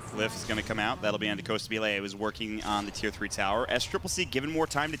racks. Glyph is going to come out. That'll be onto Costabile. It was working on the tier 3 tower. SCCC given more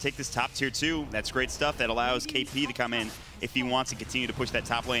time to take this top tier 2. That's great stuff. That allows KP to come in if he wants to continue to push that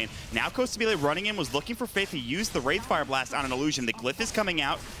top lane. Now Costabile running in, was looking for Faith. He used the Wraith Fire Blast on an illusion. The Glyph is coming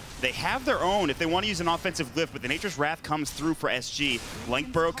out. They have their own if they want to use an offensive Glyph, but the Nature's Wrath comes through for SG.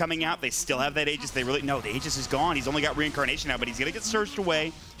 Link Burrow coming out. They still have that Aegis. They really... No, the Aegis is gone. He's only got Reincarnation now, but he's going to get surged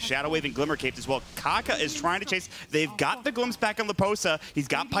away. Shadow Wave and Glimmer Caped as well. Kaka is trying to chase. They've got the Glimpse back on Leposa. He's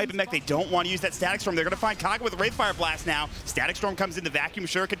got Pipe and Mech. They don't want to use that Static Storm. They're going to find Kaka with Wraithfire Blast now. Static Storm comes in. The Vacuum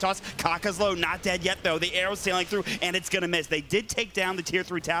Shuriken toss. Kaka's low. Not dead yet, though. The arrow's sailing through, and it's going to miss. They did take down the tier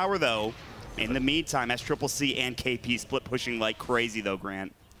 3 tower, though. In the meantime, SCCC and KP split pushing like crazy, though,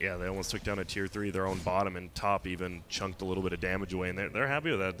 Grant. Yeah, they almost took down a tier 3. Their own bottom and top even chunked a little bit of damage away, and they're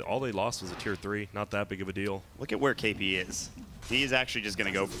happy with that. All they lost was a tier 3. Not that big of a deal. Look at where KP is. He is actually just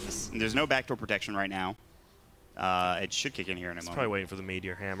going to go for this. There's no backdoor protection right now. It should kick in here in a moment. Probably waiting for the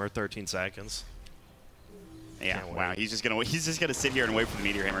Meteor Hammer. 13 seconds. Yeah, wow. He's just gonna sit here and wait for the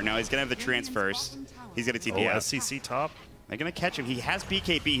Meteor Hammer. No, he's gonna have the trance first. He's gonna TP out. SCC top. They're going to catch him. He has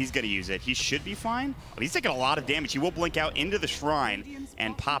BKB. He's going to use it. He should be fine. Oh, he's taking a lot of damage. He will blink out into the shrine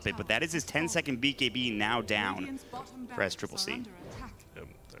and pop it, but that is his 10-second BKB now down for SCCC. Yep,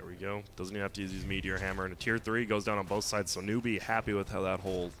 there we go. Doesn't even have to use his Meteor Hammer. And a tier 3 goes down on both sides, so Newbee happy with how that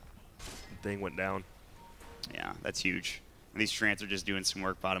whole thing went down. Yeah, that's huge. And these Trants are just doing some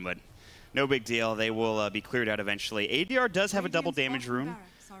work bottom, but No big deal. They will be cleared out eventually. ADR does have a double damage rune,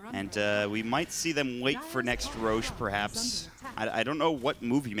 and we might see them wait for next Roche, perhaps. I don't know what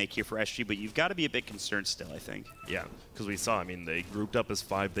move you make here for SG, but you've got to be a bit concerned still, I think. Yeah, because we saw, I mean, they grouped up as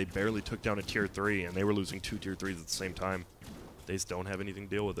 5. They barely took down a tier 3, and they were losing 2 tier 3s at the same time. They just don't have anything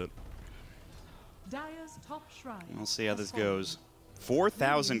to deal with it. We'll see how this goes.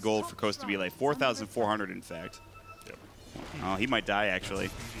 4,000 gold for Costa Bile. 4,400, in fact. Yep. Oh, he might die, actually.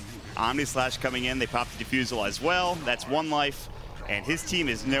 Omni Slash coming in. They pop the Diffusal as well. That's 1 life. And his team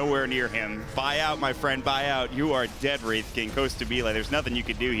is nowhere near him. Buy out, my friend. Buy out. You are dead, Wraith King. Costa Bile. There's nothing you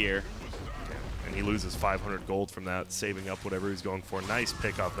can do here. And he loses 500 gold from that, saving up whatever he's going for. Nice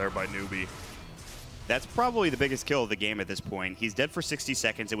pick off there by Newbee. That's probably the biggest kill of the game at this point. He's dead for 60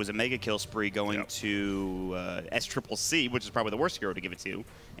 seconds. It was a mega kill spree going to SCCC, which is probably the worst hero to give it to.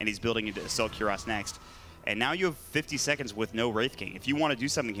 And he's building into Silk Kuros next. And now you have 50 seconds with no Wraith King. If you want to do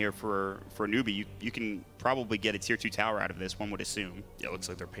something here for Newbee, you can probably get a tier 2 tower out of this, one would assume. Yeah, it looks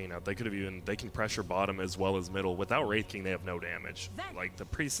like they're paying out. They could have even, they can pressure bottom as well as middle. Without Wraith King, they have no damage. Like, the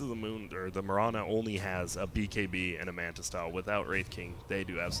Priest of the Moon, or the Mirana only has a BKB and a Manta style. Without Wraith King, they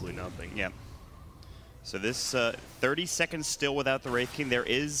do absolutely nothing. Yeah. So this 30 seconds still without the Wraith King. There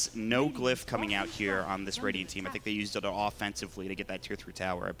is no glyph coming out here on this Radiant team. I think they used it offensively to get that tier 3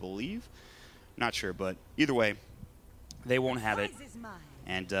 tower, I believe. Not sure, but either way, they won't have it.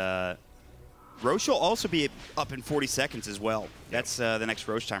 And Roche will also be up in 40 seconds as well. That's the next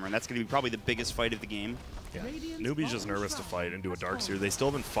Roche timer, and that's going to be probably the biggest fight of the game. Yeah, Newbee's just nervous to fight into a Darkseer. They still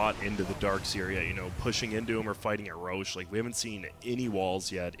haven't fought into the Darkseer yet, you know, pushing into him or fighting at Roche. Like, we haven't seen any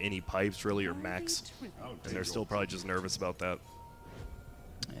walls yet, any pipes really, or mechs. And they're still probably just nervous about that.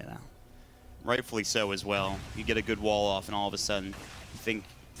 Yeah. Rightfully so as well. You get a good wall off, and all of a sudden, you think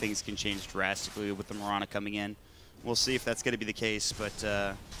things can change drastically with the Mirana coming in. We'll see if that's going to be the case,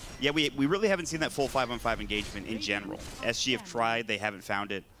 but yeah, we really haven't seen that full 5-on-5 engagement in general. SG have tried, they haven't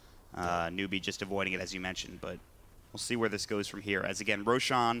found it. Newbee just avoiding it, as you mentioned, but we'll see where this goes from here. As again,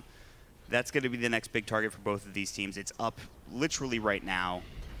 Roshan, that's going to be the next big target for both of these teams. It's up literally right now.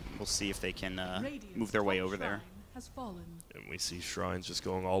 We'll see if they can move their way over there. And we see shrines just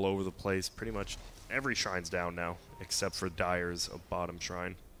going all over the place. Pretty much every shrine's down now, except for Dyer's a bottom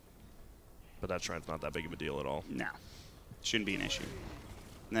shrine. But that shrine's not that big of a deal at all. No, shouldn't be an issue.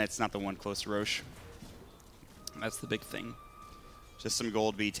 That's not the one close to Roche. That's the big thing. Just some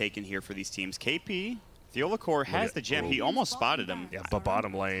gold be taken here for these teams. KP, Theolacor has the gem. He almost spotted him. Yeah, but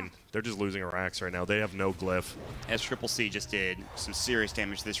bottom lane, they're just losing a Rax right now. They have no glyph. SCCC just did some serious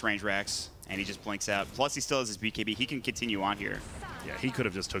damage to this range Rax, and he just blinks out. Plus, he still has his BKB. He can continue on here. Yeah, he could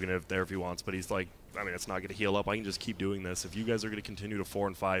have just taken it there if he wants, but he's like, I mean, it's not going to heal up. I can just keep doing this. If you guys are going to continue to 4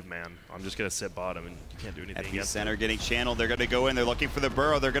 and 5, man, I'm just going to sit bottom, and you can't do anything against center getting channeled. They're going to go in. They're looking for the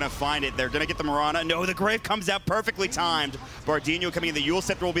burrow. They're going to find it. They're going to get the Mirana. No, the Grave comes out perfectly timed. Bardino coming in. The Eul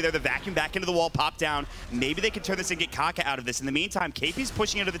Scepter will be there. The vacuum back into the wall, pop down. Maybe they can turn this and get Kaka out of this. In the meantime, KP's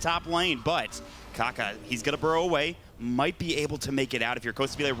pushing into the top lane, but Kaka, he's going to burrow away. Might be able to make it out if you're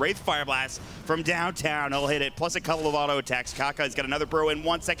Costa Bile. Wraith Fire Blast from downtown. He'll hit it, plus a couple of auto attacks. Kaka's got another burrow in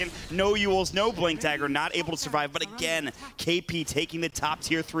 1 second. No Euls, no Blink Dagger, not able to survive. But again, KP taking the top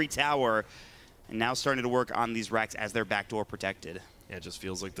tier 3 tower. And now starting to work on these racks as they're backdoor protected. Yeah, it just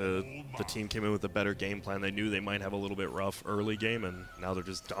feels like the team came in with a better game plan. They knew they might have a little bit rough early game, and now they're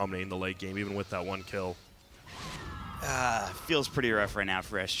just dominating the late game, even with that 1 kill. Feels pretty rough right now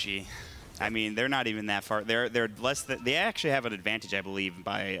for SG. I mean, they're not even that far. They're less than. They actually have an advantage, I believe,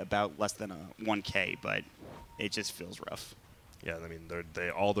 by about less than a 1K, but it just feels rough. Yeah, I mean,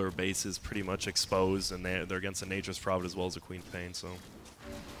 all their base is pretty much exposed, and they're against a Nature's Prophet as well as a Queen's Pain, so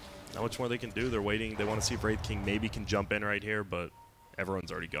not much more they can do. They're waiting. They want to see if Wraith King maybe can jump in right here, but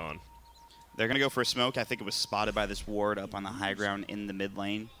everyone's already gone. They're going to go for a smoke. I think it was spotted by this ward up on the high ground in the mid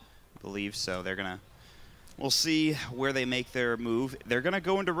lane, I believe, so they're going to. We'll see where they make their move. They're going to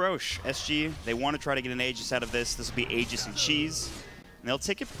go into Roche. SG, they want to try to get an Aegis out of this. This will be Aegis and Cheese. And they'll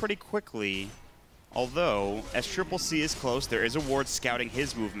take it pretty quickly. Although, SCCC is close. There is a ward scouting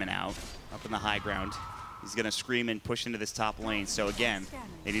his movement out up in the high ground. He's going to scream and push into this top lane. So again,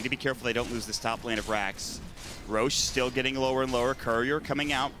 they need to be careful they don't lose this top lane of Rax. Roche still getting lower and lower. Courier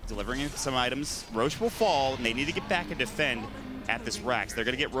coming out, delivering some items. Roche will fall, and they need to get back and defend at this Rax. They're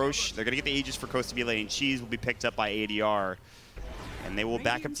going to get Roche. They're going to get the Aegis for Costa Bile, and Cheese will be picked up by ADR. And they will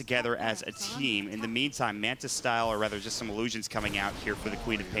back up together as a team. In the meantime, Mantis style, or rather just some illusions coming out here for the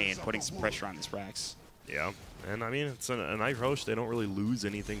Queen of Pain, putting some pressure on this Rax. Yeah, and I mean, it's a nice Roche. They don't really lose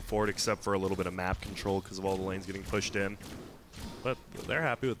anything for it except for a little bit of map control because of all the lanes getting pushed in. But they're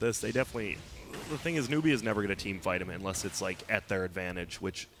happy with this. They definitely... The thing is, Newbee is never going to team fight him unless it's like at their advantage,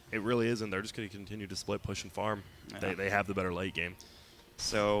 which It really is, and they're just going to continue to split, push, and farm. Yeah. They have the better late game.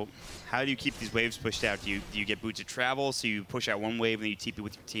 So how do you keep these waves pushed out? Do you get boots of travel, so you push out one wave and then you TP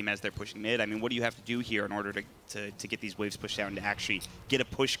with your team as they're pushing mid? I mean, what do you have to do here in order to get these waves pushed out and to actually get a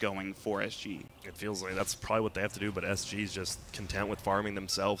push going for SG? It feels like that's probably what they have to do, but SG is just content with farming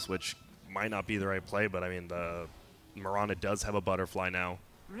themselves, which might not be the right play, but I mean, the Mirana does have a butterfly now.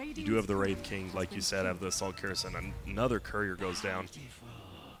 You do have the Wraith King, like you said, have the Assault Curse, and another courier goes down.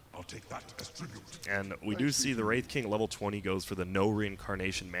 I'll take that as tribute. And we do see the Wraith King level 20 goes for the no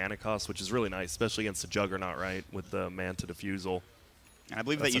reincarnation mana cost, which is really nice, especially against the Juggernaut, right, with the Manta Diffusal. And I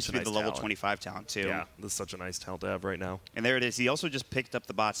believe that used to be the level 25 talent, too. Yeah, this is such a nice talent to have right now. And there it is. He also just picked up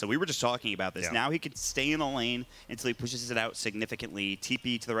the bot. So we were just talking about this. Yeah. Now he can stay in the lane until he pushes it out significantly,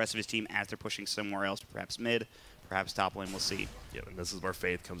 TP to the rest of his team as they're pushing somewhere else, perhaps mid, perhaps top lane. We'll see. Yeah, and this is where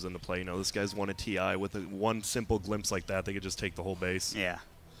Faith comes into play. You know, this guy's won a TI. With one simple glimpse like that, they could just take the whole base. Yeah.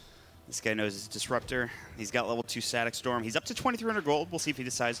 This guy knows his Disruptor. He's got level 2 Static Storm. He's up to 2,300 gold. We'll see if he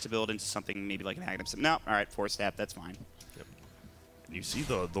decides to build into something maybe like an Aghanim. No, all right, 4 staff. That's fine. Yep. You see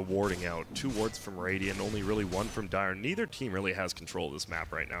the warding out. 2 wards from Radiant, only really 1 from Dire. Neither team really has control of this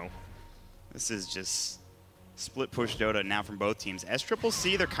map right now. This is just split push Dota now from both teams.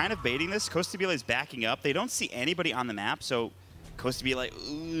 SCCC, they're kind of baiting this. Costa Bile is backing up. They don't see anybody on the map, so Costa Bile,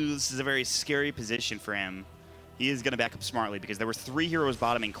 ooh, this is a very scary position for him. He is going to back up smartly because there were 3 heroes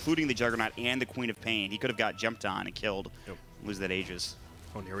bottom, including the Juggernaut and the Queen of Pain. He could have got jumped on and killed. Yep. Lose that Aegis.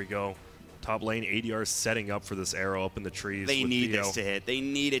 Oh, and here we go. Top lane, ADR setting up for this arrow up in the trees. They need Theo. this to hit. They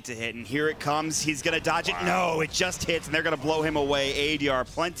need it to hit, and here it comes. He's going to dodge it. No, it just hits, and they're going to blow him away. ADR,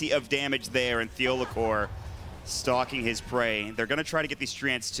 plenty of damage there, and Theolacor stalking his prey. They're going to try to get these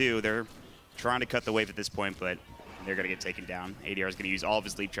Treants too. They're trying to cut the wave at this point, but they're going to get taken down. ADR is going to use all of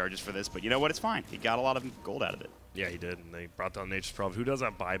his leap charges for this, but you know what? It's fine. He got a lot of gold out of it. Yeah, he did, and they brought down Nature's Prophet, who does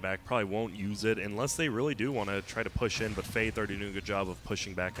have buyback. Probably won't use it unless they really do want to try to push in, but Faith already doing a good job of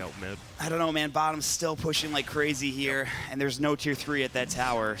pushing back out mid. I don't know, man. Bottom's still pushing like crazy here, and there's no tier 3 at that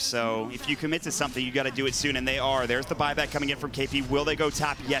tower. So if you commit to something, you got to do it soon, and they are. There's the buyback coming in from KP. Will they go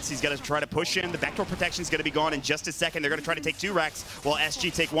top? Yes, he's going to try to push in. The backdoor protection's going to be gone in just a second. They're going to try to take 2 racks while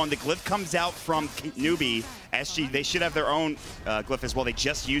SG take 1. The glyph comes out from Newbee. SG, they should have their own glyph as well. They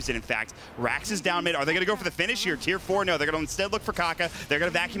just used it, in fact. Rax is down mid. Are they going to go for the finish here? Tier 4? No, they're going to instead look for Kaka. They're going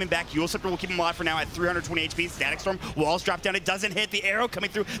to vacuum him back. Yule Scepter will keep him alive for now at 320 HP. Static Storm, walls drop down. It doesn't hit. The arrow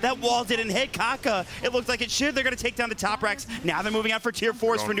coming through. That wall didn't hit Kaka. It looked like it should. They're going to take down the top racks. Now they're moving out for tier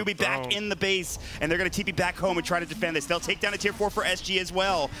 4s for Newbie back in the base. And they're going to TP back home and try to defend this. They'll take down a tier 4 for SG as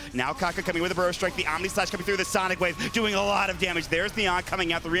well. Now Kaka coming with a Burrow Strike. The Omni Slash coming through the Sonic Wave, doing a lot of damage. There's Neon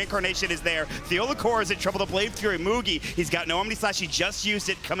coming out. The Reincarnation is there. Theolacor is in trouble. The Blade Fury. Mugi, he's got no Omni Slash. He just used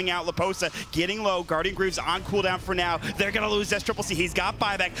it. Coming out. Laposa getting low. Guardian Greaves on cooldown for now. They're going to lose SCCC. He's got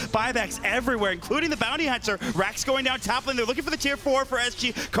buyback. Buybacks everywhere, including the Bounty Hunter. Rax going down top lane. They're looking for the tier 4 for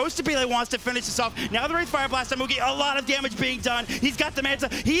SG. Costa Bile wants to finish this off. Now the Wraith Fire Blast on Mugi. A lot of damage being done. He's got the Manta.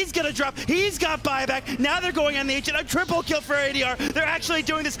 He's going to drop. He's got buyback. Now they're going on the Ancient. A triple kill for ADR. They're actually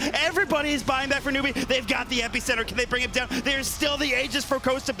doing this. Everybody is buying back for Newbie. They've got the epicenter. Can they bring him down? There's still the Aegis for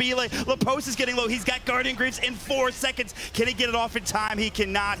Costa Bile. Lapos is getting low. He's got Guardian Greaves in 4 seconds. Can he get it off in time? He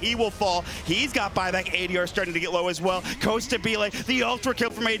cannot. He will fall. He's got buyback. ADR starting to get low as well. Costa Bile, the ultra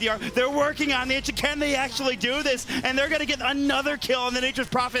kill from ADR. They're working on the Ancient. Can they actually do this? And they're going to get another kill on the Nature's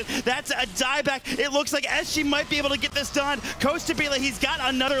Prophet. That's a dieback. It looks like SG might be able to get this done. Costa Bile, he's got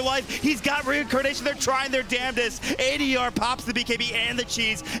another life. He's got reincarnation. They're trying their damnedest. ADR pops the BKB and the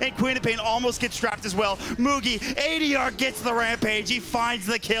cheese, and Queen of Pain almost gets trapped as well. Mugi, ADR gets the rampage. He finds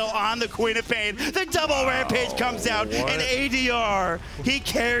the kill on the Queen of Pain. The double rampage comes out, and ADR, he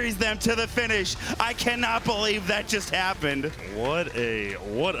carries them to the finish. I cannot believe that just happened. What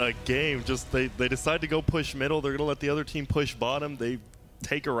a game. Just they decide to go push middle. They're going to let the other team push bottom. They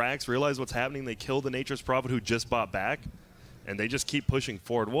take a Rax, realize what's happening. They kill the Nature's Prophet who just bought back, and they just keep pushing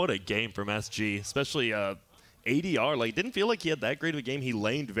forward. What a game from SG, especially ADR. Like, didn't feel like he had that great of a game. He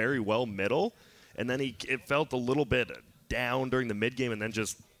laned very well middle, and then it felt a little bit down during the mid game, and then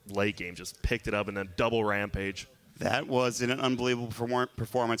just late game just picked it up, and then double rampage. That was an unbelievable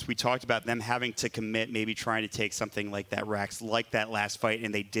performance. We talked about them having to commit, maybe trying to take something like that Rax, like that last fight,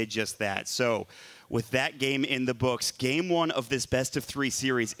 and they did just that. So with that game in the books, game 1 of this best-of-3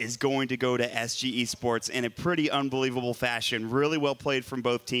 series is going to go to SG-Esports in a pretty unbelievable fashion. Really well played from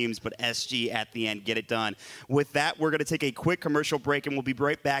both teams, but SG at the end get it done. With that, we're going to take a quick commercial break, and we'll be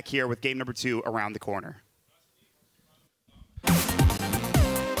right back here with game number 2 around the corner.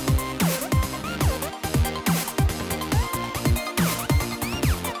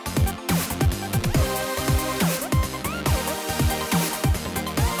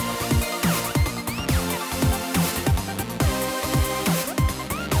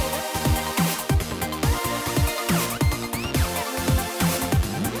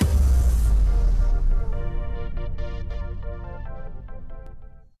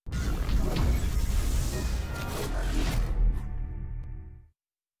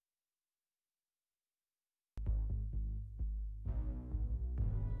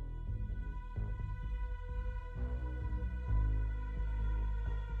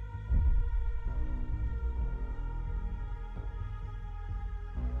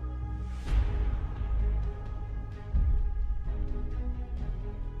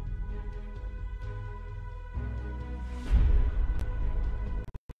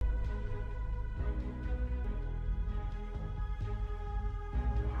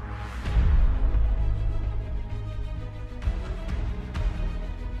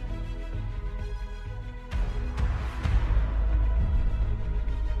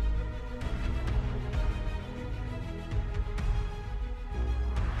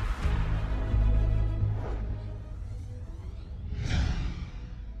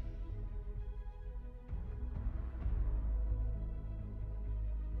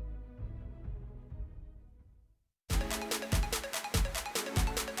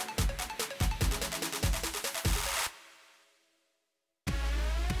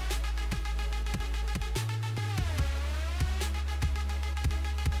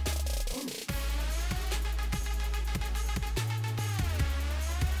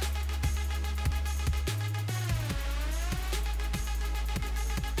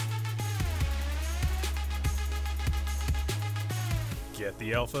 Get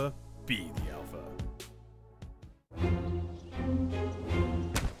the alpha, be the alpha.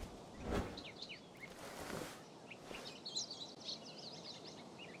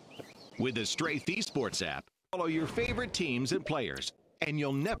 With the Strafe Esports app, follow your favorite teams and players, and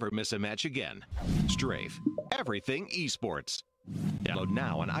you'll never miss a match again. Strafe, everything esports. Download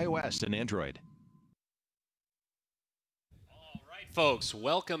now on iOS and Android. All right, folks,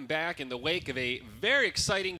 welcome back in the wake of a very exciting